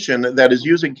population that is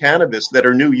using cannabis, that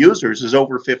are new users, is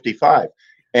over 55,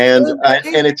 and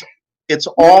it's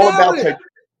all about.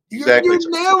 Exactly. You're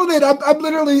nailing it.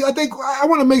 I think I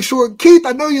want to make sure, Keith,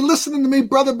 I know you're listening to me,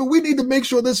 brother, but we need to make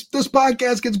sure this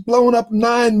podcast gets blown up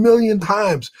 9 million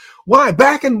times. Why?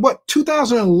 Back in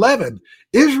 2011,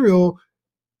 Israel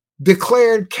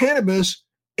declared cannabis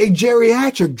a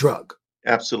geriatric drug.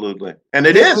 Absolutely. And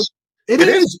it is. It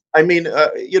is. I mean,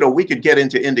 we could get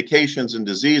into indications and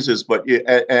diseases, but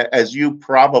as you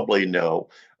probably know,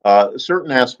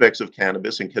 certain aspects of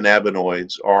cannabis and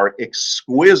cannabinoids are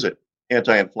exquisite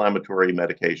anti-inflammatory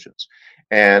medications.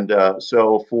 And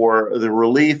so for the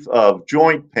relief of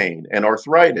joint pain and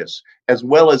arthritis, as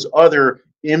well as other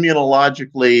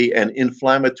immunologically and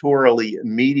inflammatorily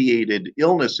mediated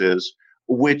illnesses,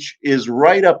 which is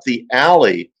right up the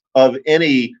alley of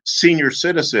any senior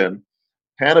citizen,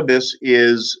 cannabis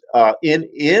is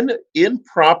in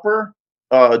proper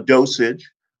dosage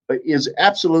is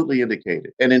absolutely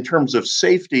indicated, and in terms of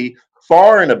safety,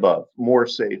 far and above more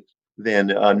safe than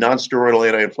non-steroidal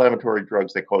anti-inflammatory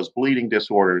drugs that cause bleeding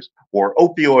disorders or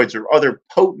opioids or other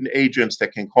potent agents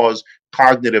that can cause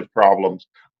cognitive problems.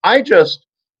 I just,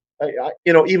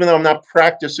 even though I'm not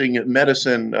practicing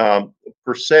medicine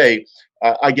per se,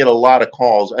 I get a lot of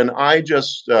calls, and I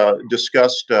just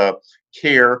discussed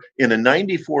care in a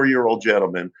 94-year-old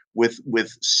gentleman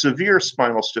with severe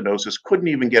spinal stenosis, couldn't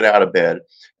even get out of bed.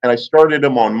 And I started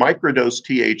him on microdose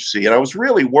THC. And I was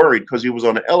really worried because he was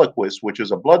on Eliquis, which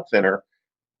is a blood thinner.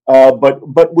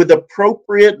 But with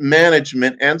appropriate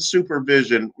management and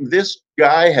supervision, this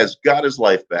guy has got his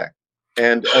life back.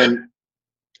 And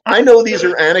I know these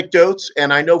are anecdotes,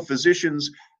 and I know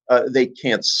physicians, they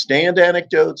can't stand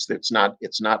anecdotes. It's not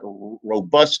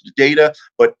robust data.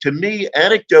 But to me,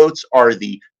 anecdotes are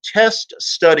the test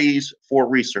studies for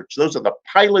research. Those are the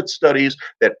pilot studies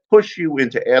that push you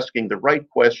into asking the right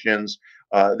questions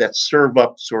that serve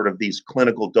up sort of these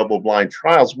clinical double-blind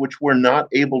trials, which we're not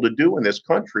able to do in this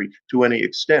country to any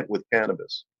extent with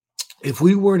cannabis. If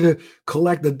we were to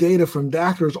collect the data from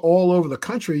doctors all over the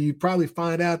country, you'd probably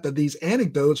find out that these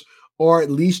anecdotes are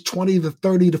at least 20 to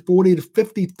 30 to 40 to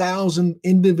 50,000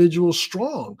 individuals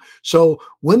strong. So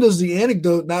when does the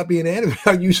anecdote not be an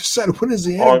anecdote? You just said, when is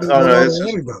the anecdote not an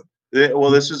anecdote?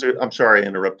 Well, I'm sorry to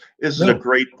interrupt. This is a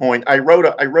great point. I wrote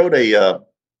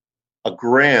a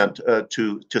grant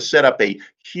to set up a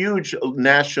huge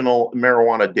national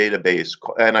marijuana database,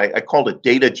 and I called it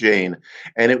Data Jane,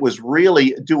 and it was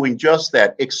really doing just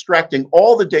that, extracting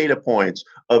all the data points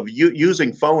of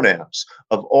using phone apps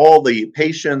of all the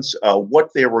patients,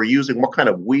 what they were using, what kind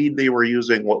of weed they were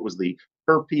using, what was the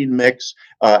terpene mix,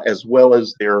 as well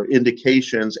as their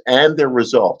indications and their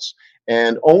results.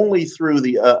 And only through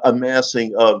the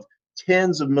amassing of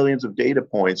tens of millions of data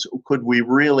points could we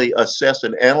really assess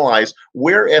and analyze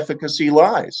where efficacy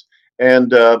lies.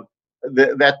 And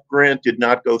that grant did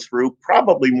not go through,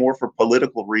 probably more for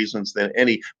political reasons than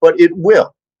any, but it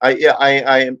will.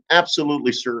 I am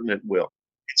absolutely certain it will.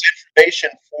 It's information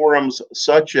forums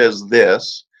such as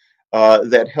this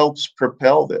that helps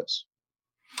propel this.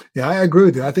 Yeah, I agree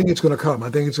with you. I think it's going to come. I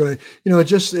think it's going to,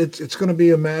 it's going to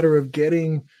be a matter of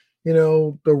getting,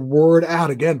 the word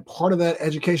out. Again, part of that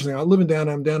education thing. I'm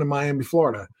down in Miami,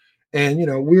 Florida. And,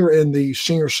 we're in the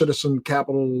senior citizen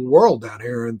capital of the world down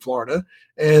here in Florida.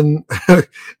 And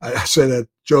I say that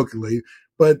jokingly,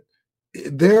 but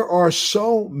there are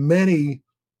so many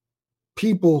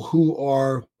people who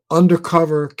are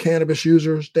undercover cannabis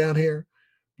users down here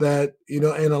that, and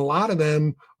a lot of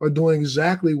them are doing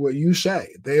exactly what you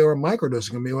say. They are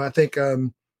microdosing. I mean, I think,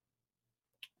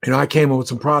 I came up with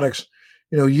some products,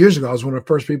 years ago. I was one of the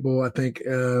first people, I think,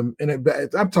 I'm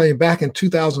telling you, back in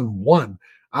 2001,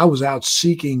 I was out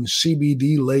seeking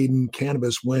CBD-laden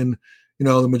cannabis when,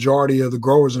 the majority of the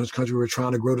growers in this country were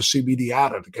trying to grow the CBD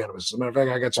out of the cannabis. As a matter of fact,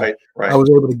 I got some, I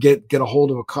was able to get a hold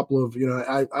of a couple of,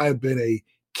 I've been a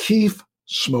kief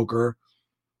smoker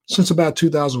since about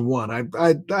 2001.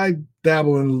 I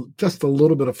dabble in just a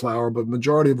little bit of flower, but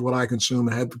majority of what I consume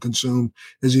and have consumed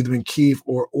has either been kief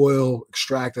or oil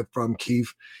extracted from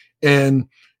kief. And,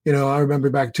 I remember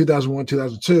back in 2001,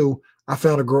 2002, I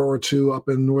found a grower or two up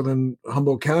in northern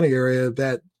Humboldt County area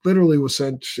that literally was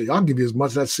saying, I'll give you as much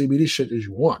of that CBD shit as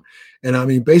you want. And I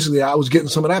mean, basically, I was getting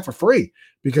some of that for free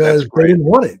because they didn't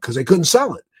want it because they couldn't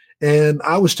sell it. And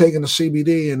I was taking the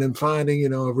CBD and then finding,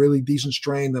 a really decent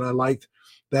strain that I liked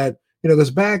that, goes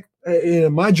back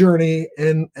in my journey.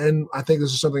 And I think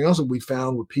this is something else that we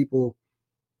found with people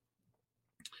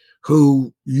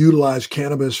who utilize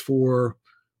cannabis for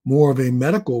more of a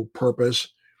medical purpose.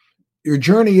 Your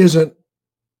journey isn't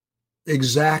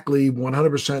exactly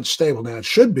 100% stable. Now it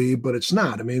should be, but it's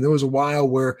not. I mean, there was a while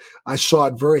where I saw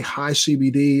it very high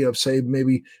CBD of say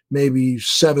maybe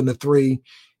 7-3,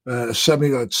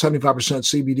 75%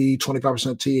 CBD,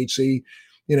 25%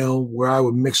 THC, where I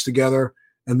would mix together.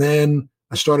 And then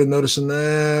I started noticing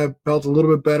that I felt a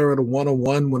little bit better at a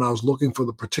 101 when I was looking for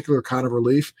the particular kind of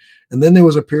relief. And then there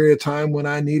was a period of time when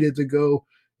I needed to go,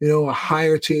 a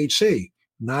higher THC,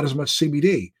 not as much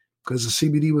CBD, because the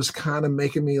CBD was kind of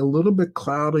making me a little bit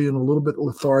cloudy and a little bit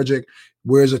lethargic,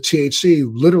 whereas a THC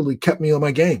literally kept me on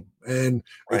my game, and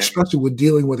especially with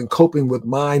dealing with and coping with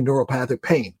my neuropathic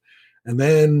pain. And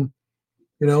then,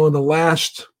 in the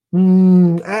last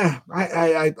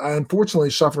I unfortunately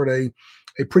suffered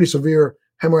a pretty severe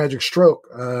hemorrhagic stroke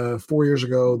 4 years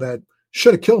ago that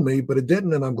should have killed me, but it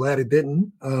didn't, and I'm glad it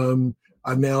didn't.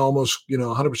 I've now almost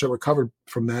 100% recovered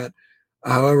from that.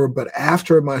 However, but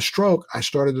after my stroke, I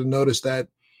started to notice that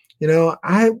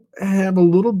I have a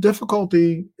little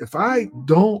difficulty if I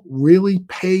don't really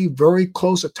pay very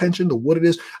close attention to what it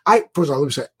is. First of all, let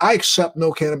me say, I accept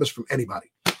no cannabis from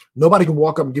anybody. Nobody can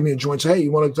walk up and give me a joint and say, hey,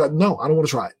 you want to? No, I don't want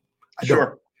to try it. I don't.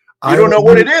 Sure. You don't know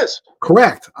what it is.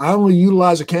 Correct. I only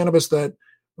utilize a cannabis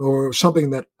or something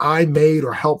that I made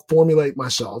or helped formulate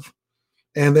myself.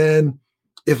 And then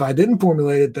if I didn't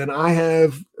formulate it, then I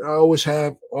always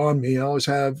have on me, a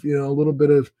little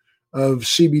bit of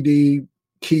CBD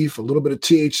kief, a little bit of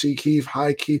THC kief,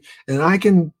 high kief, and I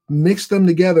can mix them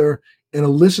together and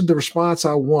elicit the response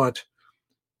I want.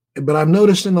 But I've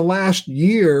noticed in the last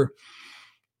year,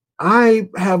 I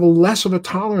have less of a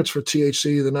tolerance for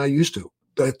THC than I used to.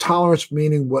 The tolerance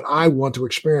meaning what I want to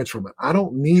experience from it. I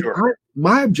don't need,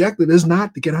 my objective is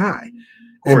not to get high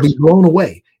and be blown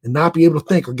away and not be able to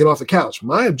think or get off the couch.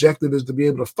 My objective is to be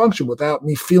able to function without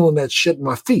me feeling that shit in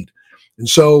my feet. And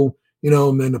so,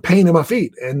 and the pain in my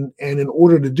feet. And in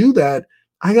order to do that,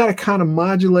 I got to kind of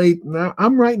modulate. Now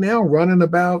I'm right now running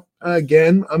about,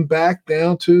 I'm back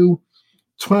down to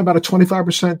about a 25%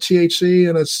 THC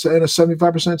and a 75%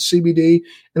 CBD.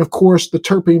 And of course, the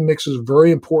terpene mix is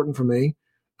very important for me.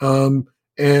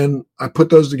 And I put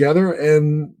those together,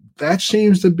 and that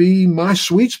seems to be my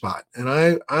sweet spot.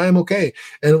 And I'm okay.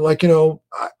 And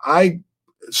I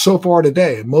so far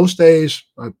today, most days,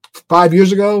 5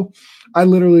 years ago, I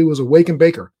literally was a wake and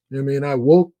baker. I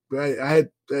woke, I had,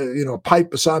 a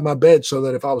pipe beside my bed so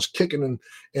that if I was kicking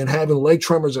and having leg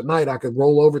tremors at night, I could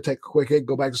roll over, take a quick hit,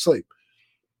 go back to sleep.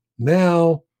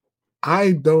 Now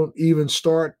I don't even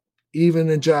start,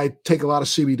 until I take a lot of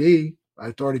CBD.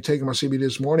 I've already taken my CBD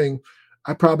this morning.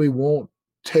 I probably won't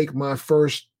take my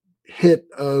first hit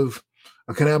of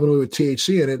a cannabinoid with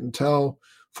THC in it until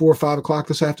 4 or 5 o'clock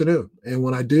this afternoon. And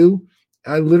when I do,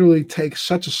 I literally take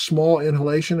such a small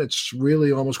inhalation. It's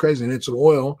really almost crazy. And it's an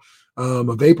oil,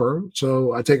 a vapor.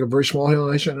 So I take a very small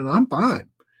inhalation and I'm fine.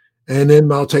 And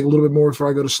then I'll take a little bit more before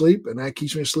I go to sleep. And that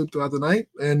keeps me asleep throughout the night.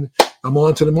 And I'm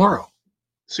on to tomorrow.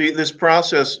 See, this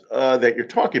process that you're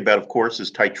talking about, of course,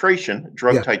 is titration,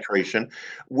 drug titration,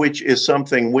 which is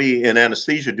something we in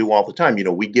anesthesia do all the time.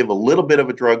 We give a little bit of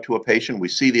a drug to a patient, we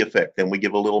see the effect, then we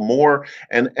give a little more,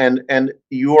 and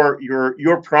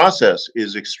your process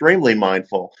is extremely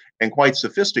mindful and quite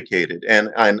sophisticated, and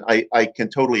I can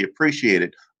totally appreciate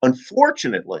it.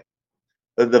 Unfortunately,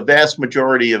 the vast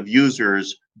majority of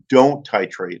users don't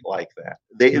titrate like that.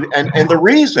 And the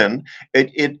reason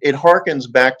it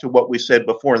harkens back to what we said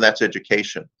before, and that's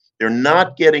education. They're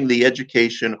not getting the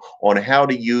education on how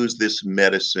to use this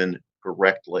medicine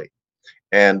correctly,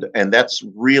 and that's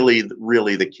really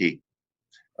the key.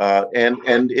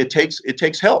 And it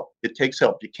takes help. It takes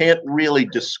help. You can't really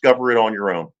discover it on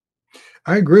your own.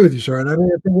 I agree with you, sir. And I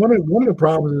think one of the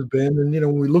problems has been, and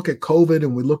when we look at COVID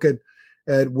and we look at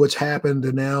what's happened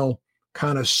to now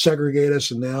kind of segregate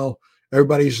us, and now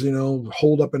everybody's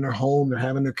holed up in their home, they're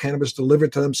having their cannabis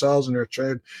delivered to themselves, and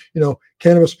they're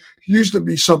cannabis used to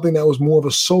be something that was more of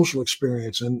a social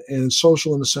experience, and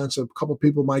social in the sense of a couple of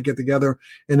people might get together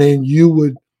and then you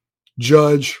would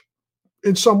judge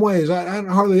in some ways. I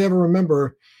hardly ever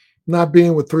remember not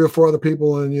being with 3 or 4 other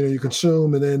people, and you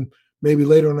consume, and then maybe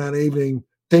later in that evening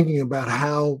thinking about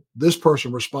how this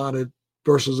person responded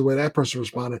versus the way that person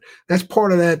responded. That's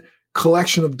part of that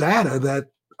collection of data that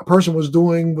a person was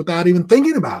doing without even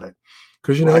thinking about it.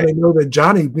 Because, they know that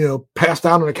Johnny, passed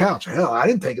out on the couch. Hell, I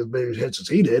didn't take as big a hits as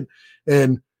he did.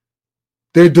 And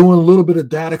they're doing a little bit of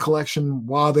data collection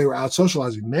while they were out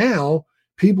socializing. Now,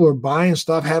 people are buying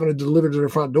stuff, having it delivered to their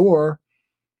front door,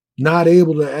 not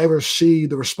able to ever see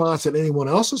the response that anyone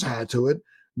else has had to it,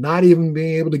 not even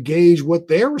being able to gauge what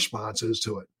their response is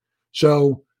to it.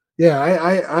 So, yeah,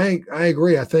 I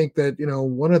agree. I think that,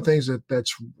 one of the things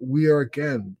that's we are,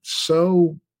 again,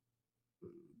 so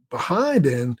behind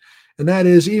in, and that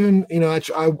is even,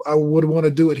 I would want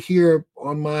to do it here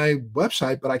on my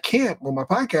website, but I can't on my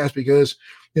podcast because,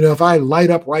 if I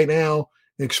light up right now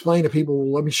and explain to people,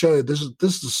 well, let me show you, this is the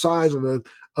size of an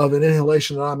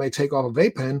inhalation that I may take off a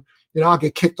vape pen, I'll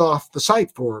get kicked off the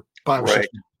site for 5 or 6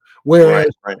 minutes. Whereas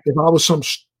if I was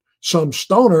some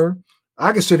stoner,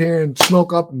 I could sit here and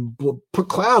smoke up and put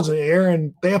clouds in the air,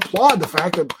 and they applaud the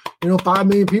fact that 5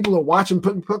 million people are watching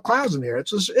put clouds in the air.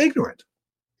 It's just ignorant.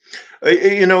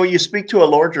 You speak to a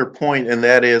larger point, and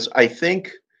that is, I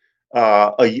think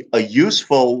a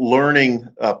useful learning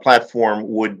platform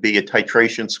would be a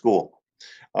titration school.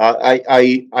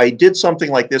 I did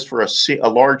something like this for a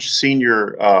large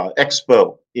senior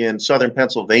expo in southern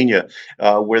Pennsylvania,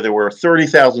 where there were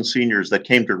 30,000 seniors that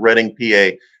came to Reading,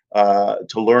 PA,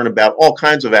 to learn about all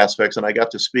kinds of aspects, and I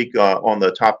got to speak on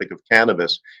the topic of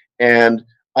cannabis. And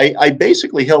I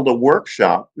basically held a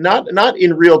workshop, not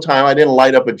in real time. I didn't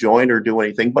light up a joint or do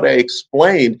anything, but I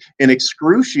explained in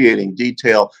excruciating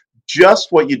detail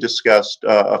just what you discussed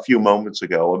a few moments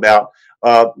ago about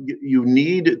you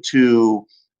need to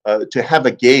have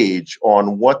a gauge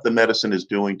on what the medicine is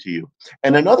doing to you.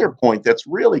 And another point that's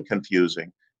really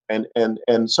confusing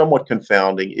and somewhat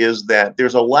confounding is that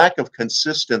there's a lack of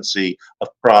consistency of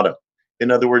product. In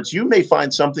other words, you may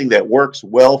find something that works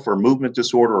well for movement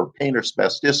disorder or pain or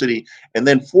spasticity, and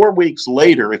then 4 weeks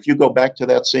later, if you go back to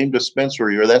that same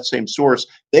dispensary or that same source,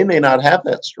 they may not have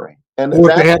that strain. And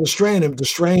or if they had a strain, if the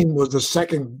strain was the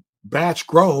second batch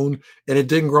grown and it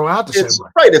didn't grow out the same way.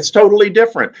 Right, it's totally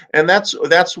different. And that's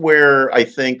where I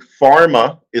think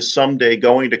pharma is someday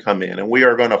going to come in, and we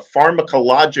are going to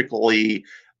pharmacologically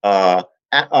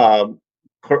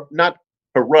not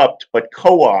corrupt, but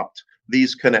co-opt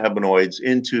these cannabinoids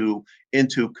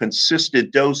into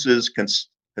consistent doses,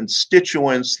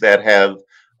 constituents that have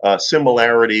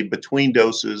similarity between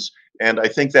doses, and I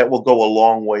think that will go a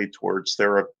long way towards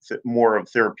more of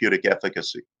therapeutic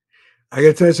efficacy. I got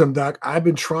to tell you something, Doc. I've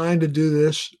been trying to do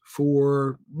this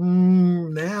for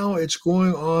now it's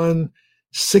going on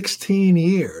 16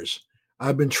 years.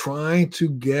 I've been trying to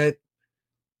get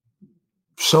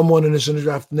someone in this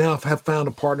industry. I've found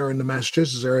a partner in the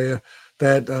Massachusetts area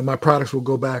that my products will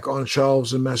go back on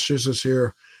shelves in Massachusetts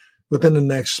here within the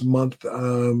next month.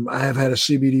 I have had a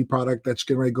CBD product that's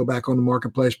getting ready to go back on the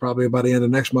marketplace probably by the end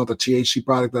of next month, a THC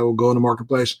product that will go in the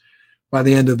marketplace by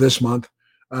the end of this month,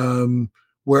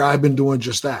 where I've been doing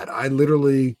just that. I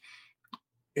literally,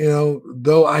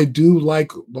 though I do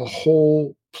like the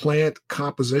whole plant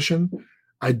composition,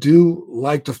 I do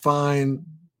like to find,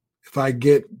 if I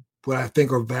get what I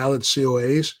think are valid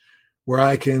COAs, where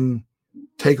I can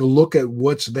take a look at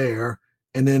what's there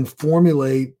and then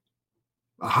formulate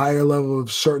a higher level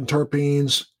of certain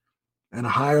terpenes and a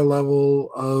higher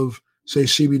level of, say,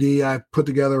 CBD. I put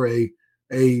together a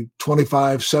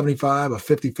 25-75, a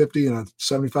 50-50, and a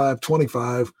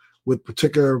 75-25 with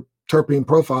particular terpene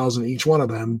profiles in each one of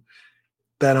them,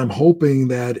 that I'm hoping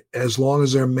that as long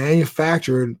as they're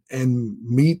manufactured and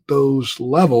meet those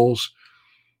levels,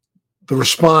 the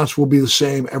response will be the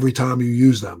same every time you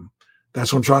use them.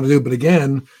 That's what I'm trying to do. But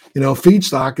again,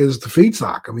 feedstock is the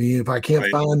feedstock. I mean, if I can't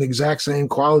find the exact same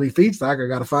quality feedstock, I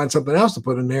got to find something else to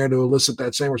put in there to elicit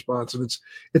that same response. And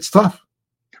it's tough.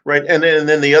 Right. And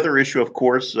then the other issue, of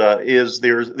course, is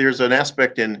there's an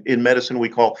aspect in medicine we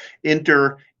call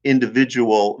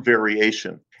inter-individual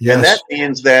variation. Yes. And that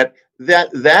means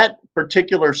that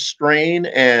particular strain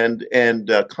and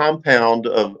compound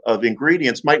of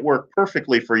ingredients might work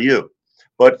perfectly for you.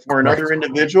 But for another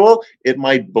individual, it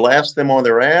might blast them on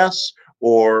their ass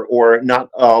or not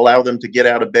allow them to get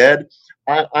out of bed.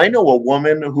 I know a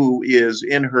woman who is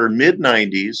in her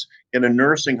mid-90s in a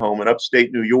nursing home in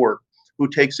upstate New York who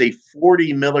takes a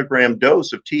 40 milligram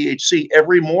dose of THC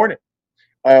every morning,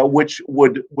 which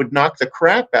would knock the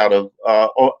crap out of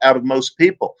most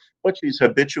people. But she's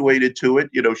habituated to it.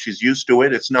 She's used to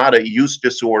it. It's not a use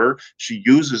disorder. She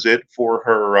uses it for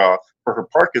her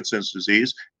Parkinson's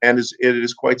disease, and it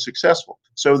is quite successful.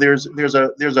 So there's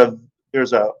an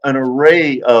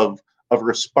array of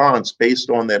response based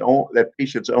on that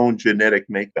patient's own genetic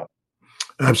makeup.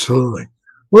 Absolutely.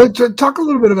 Well, talk a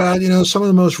little bit about some of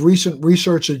the most recent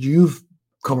research that you've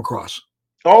come across.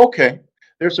 Okay.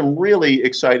 There's some really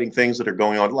exciting things that are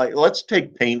going on. Like, let's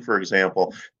take pain, for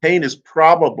example. Pain is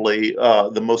probably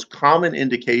the most common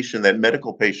indication that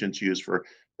medical patients use for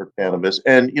cannabis.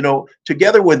 And,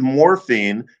 together with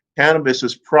morphine, cannabis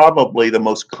is probably the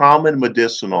most common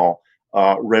medicinal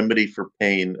remedy for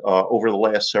pain over the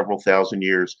last several thousand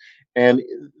years. And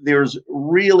there's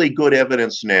really good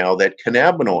evidence now that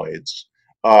cannabinoids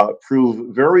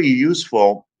prove very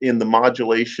useful in the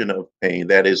modulation of pain.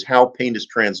 That is how pain is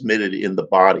transmitted in the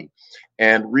body.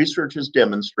 And research has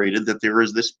demonstrated that there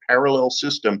is this parallel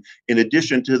system. In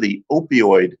addition to the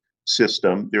opioid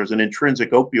system, there's an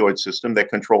intrinsic opioid system that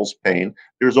controls pain.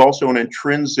 There's also an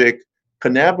intrinsic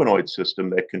cannabinoid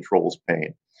system that controls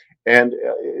pain. And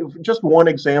just one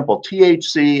example,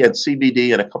 THC and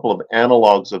CBD and a couple of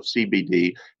analogs of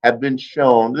CBD have been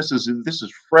shown, this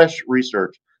is fresh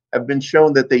research, have been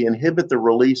shown that they inhibit the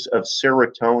release of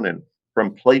serotonin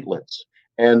from platelets.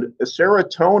 And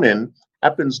serotonin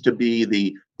happens to be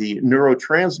the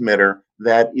neurotransmitter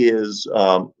that is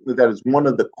one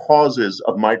of the causes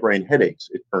of migraine headaches.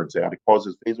 It turns out it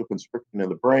causes vasoconstriction in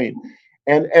the brain,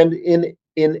 and in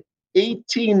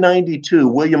 1892,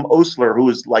 William Osler, who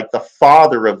is like the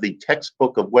father of the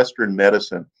textbook of Western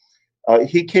medicine,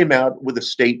 he came out with a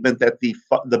statement that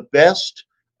the best,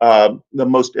 the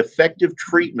most effective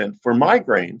treatment for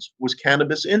migraines was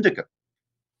cannabis indica.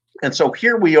 And so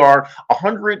here we are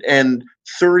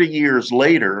 130 years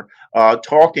later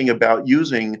talking about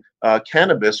using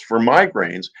cannabis for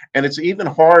migraines. And it's even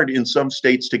hard in some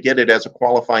states to get it as a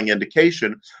qualifying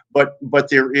indication. But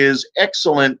there is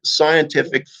excellent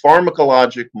scientific,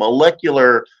 pharmacologic,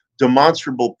 molecular,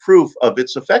 demonstrable proof of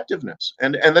its effectiveness.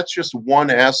 And that's just one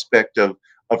aspect of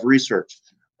research.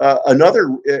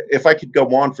 Another, if I could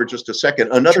go on for just a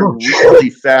second, another really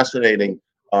fascinating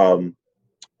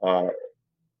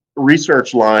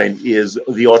research line is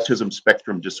the autism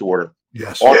spectrum disorder.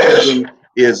 Yes. Autism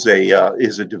is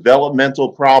a developmental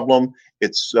problem.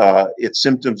 Its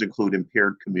symptoms include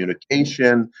impaired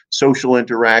communication, social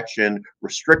interaction,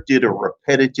 restricted or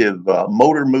repetitive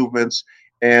motor movements,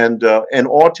 and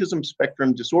autism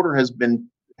spectrum disorder has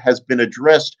been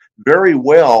addressed very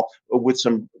well with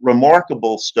some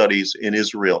remarkable studies in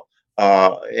Israel.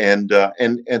 And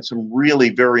some really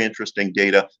very interesting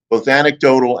data, both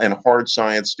anecdotal and hard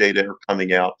science data are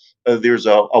coming out. There's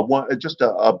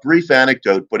a brief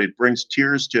anecdote, but it brings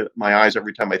tears to my eyes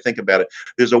every time I think about it.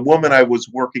 There's a woman I was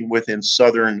working with in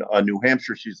southern New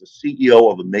Hampshire. She's the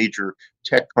CEO of a major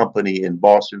tech company in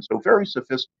Boston, so very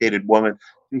sophisticated woman.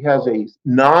 She has a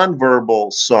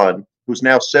nonverbal son who's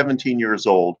now 17 years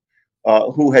old,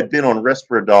 who had been on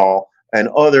Risperdal and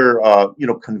other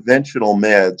conventional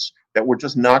meds that were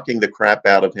just knocking the crap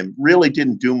out of him. Really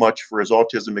didn't do much for his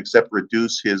autism except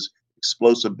reduce his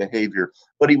explosive behavior,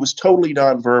 but he was totally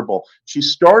nonverbal. She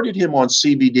started him on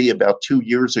CBD about 2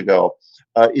 years ago.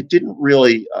 It didn't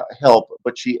really help,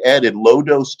 but she added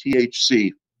low-dose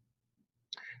THC.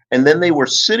 And then they were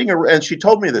sitting around, and she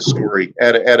told me this story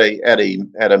at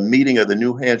a meeting of the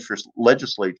New Hampshire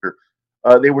legislature.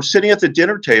 They were sitting at the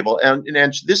dinner table, and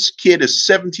this kid is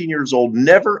 17 years old,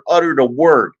 never uttered a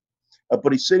word.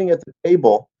 But he's sitting at the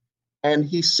table, and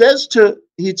he says to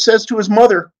his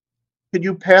mother, "Could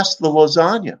you pass the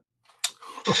lasagna?"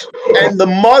 And the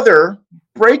mother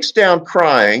breaks down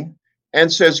crying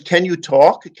and says, "Can you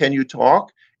talk? Can you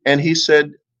talk?" And he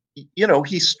said,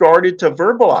 he started to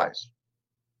verbalize.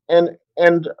 And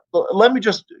let me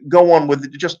just go on with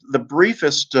just the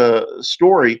briefest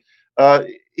story.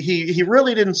 He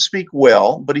really didn't speak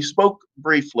well, but he spoke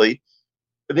briefly.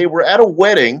 They were at a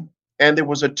wedding, and there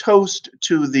was a toast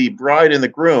to the bride and the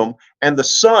groom, and the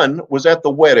son was at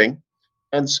the wedding,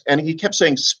 and he kept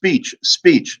saying speech,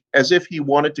 speech, as if he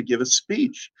wanted to give a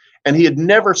speech. And he had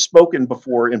never spoken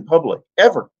before in public,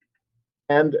 ever.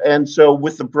 And so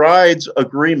with the bride's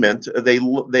agreement, there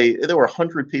were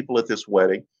 100 people at this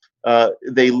wedding.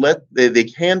 They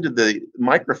handed the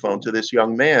microphone to this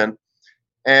young man,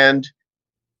 and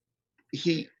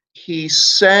he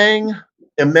sang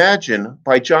Imagine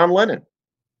by John Lennon,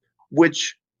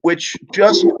 which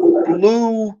just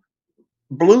blew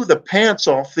the pants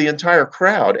off the entire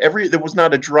crowd. There was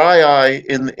not a dry eye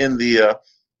in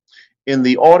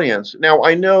the audience. Now,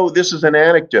 I know this is an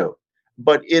anecdote,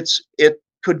 but it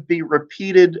could be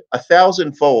repeated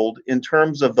 1,000-fold in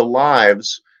terms of the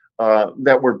lives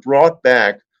that were brought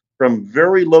back from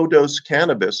very low dose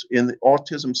cannabis in the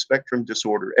autism spectrum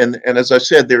disorder. And as I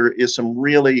said, there is some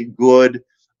really good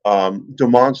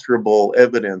demonstrable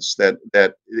evidence that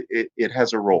it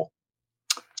has a role.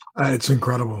 It's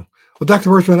incredible. Well,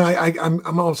 Dr. Bergman, I'm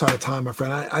almost out of time, my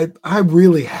friend. I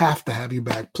really have to have you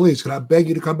back. Please, could I beg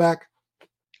you to come back?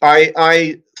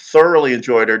 I thoroughly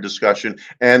enjoyed our discussion,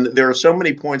 and there are so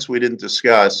many points we didn't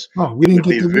discuss. Oh, we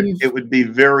didn't it would be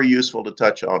very useful to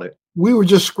touch on it. We were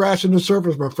just scratching the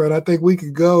surface, my friend. I think we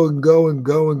could go and go and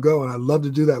go and go, and I'd love to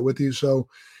do that with you. So,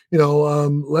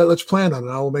 let's plan on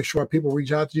it. I will make sure our people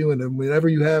reach out to you, and then whenever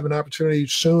you have an opportunity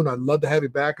soon, I'd love to have you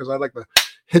back, because I'd like to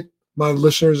hit my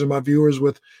listeners and my viewers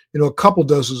with, a couple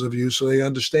doses of you, so they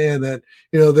understand that,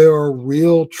 there are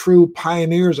real, true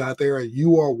pioneers out there, and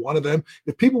you are one of them.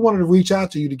 If people wanted to reach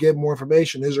out to you to get more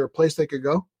information, is there a place they could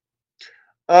go?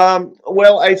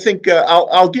 Well, I think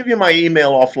I'll give you my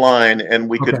email offline, and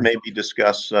we could maybe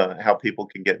discuss how people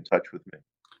can get in touch with me.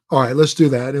 All right, let's do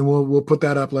that, and we'll put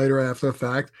that up later after the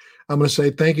fact. I'm going to say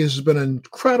thank you. This has been an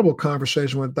incredible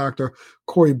conversation with Dr.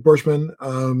 Corey Bergman.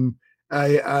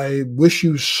 I wish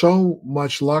you so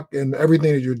much luck in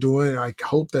everything that you're doing. I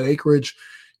hope that Acreage,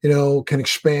 can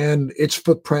expand its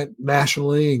footprint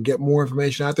nationally and get more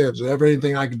information out there. If there's ever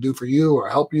anything I can do for you or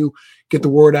help you get the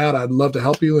word out, I'd love to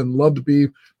help you and love to be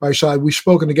by your side. We've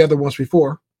spoken together once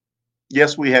before.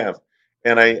 Yes, we have.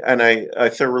 And I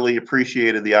thoroughly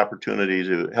appreciated the opportunity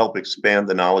to help expand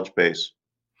the knowledge base.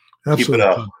 Absolutely. Keep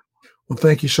it up. Well,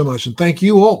 thank you so much. And thank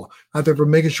you all out there for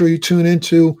making sure you tune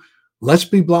into Let's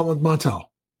Be Blunt with Montel.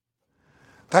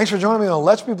 Thanks for joining me on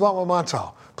Let's Be Blunt with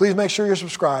Montel. Please make sure you're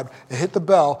subscribed and hit the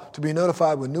bell to be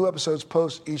notified when new episodes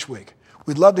post each week.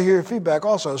 We'd love to hear your feedback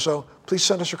also, so please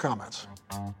send us your comments.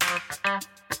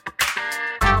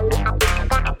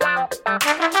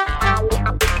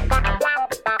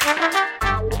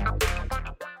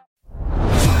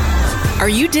 Are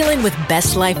you dealing with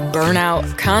best life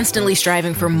burnout, constantly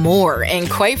striving for more, and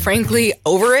quite frankly,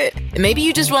 over it? Maybe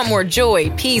you just want more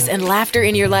joy, peace, and laughter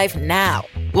in your life now.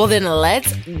 Well, then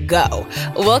let's go.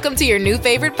 Welcome to your new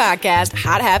favorite podcast,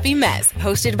 Hot Happy Mess,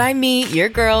 hosted by me, your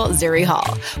girl, Zuri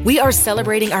Hall. We are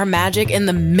celebrating our magic in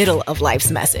the middle of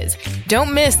life's messes.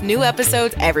 Don't miss new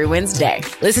episodes every Wednesday.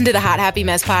 Listen to the Hot Happy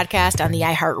Mess podcast on the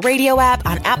iHeartRadio app,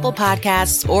 on Apple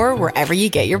Podcasts, or wherever you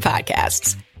get your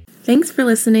podcasts. Thanks for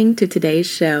listening to today's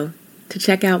show. To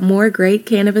check out more great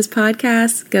cannabis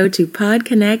podcasts, go to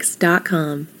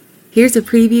podconnects.com. Here's a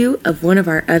preview of one of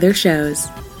our other shows.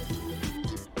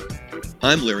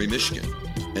 I'm Larry Mishkin,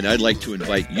 and I'd like to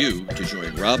invite you to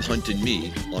join Rob Hunt and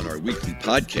me on our weekly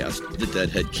podcast, The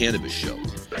Deadhead Cannabis Show.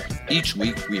 Each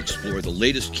week, we explore the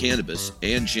latest cannabis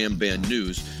and jam band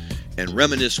news and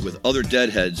reminisce with other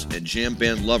Deadheads and jam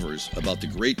band lovers about the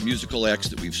great musical acts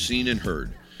that we've seen and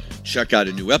heard. Check out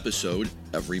a new episode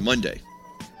every Monday.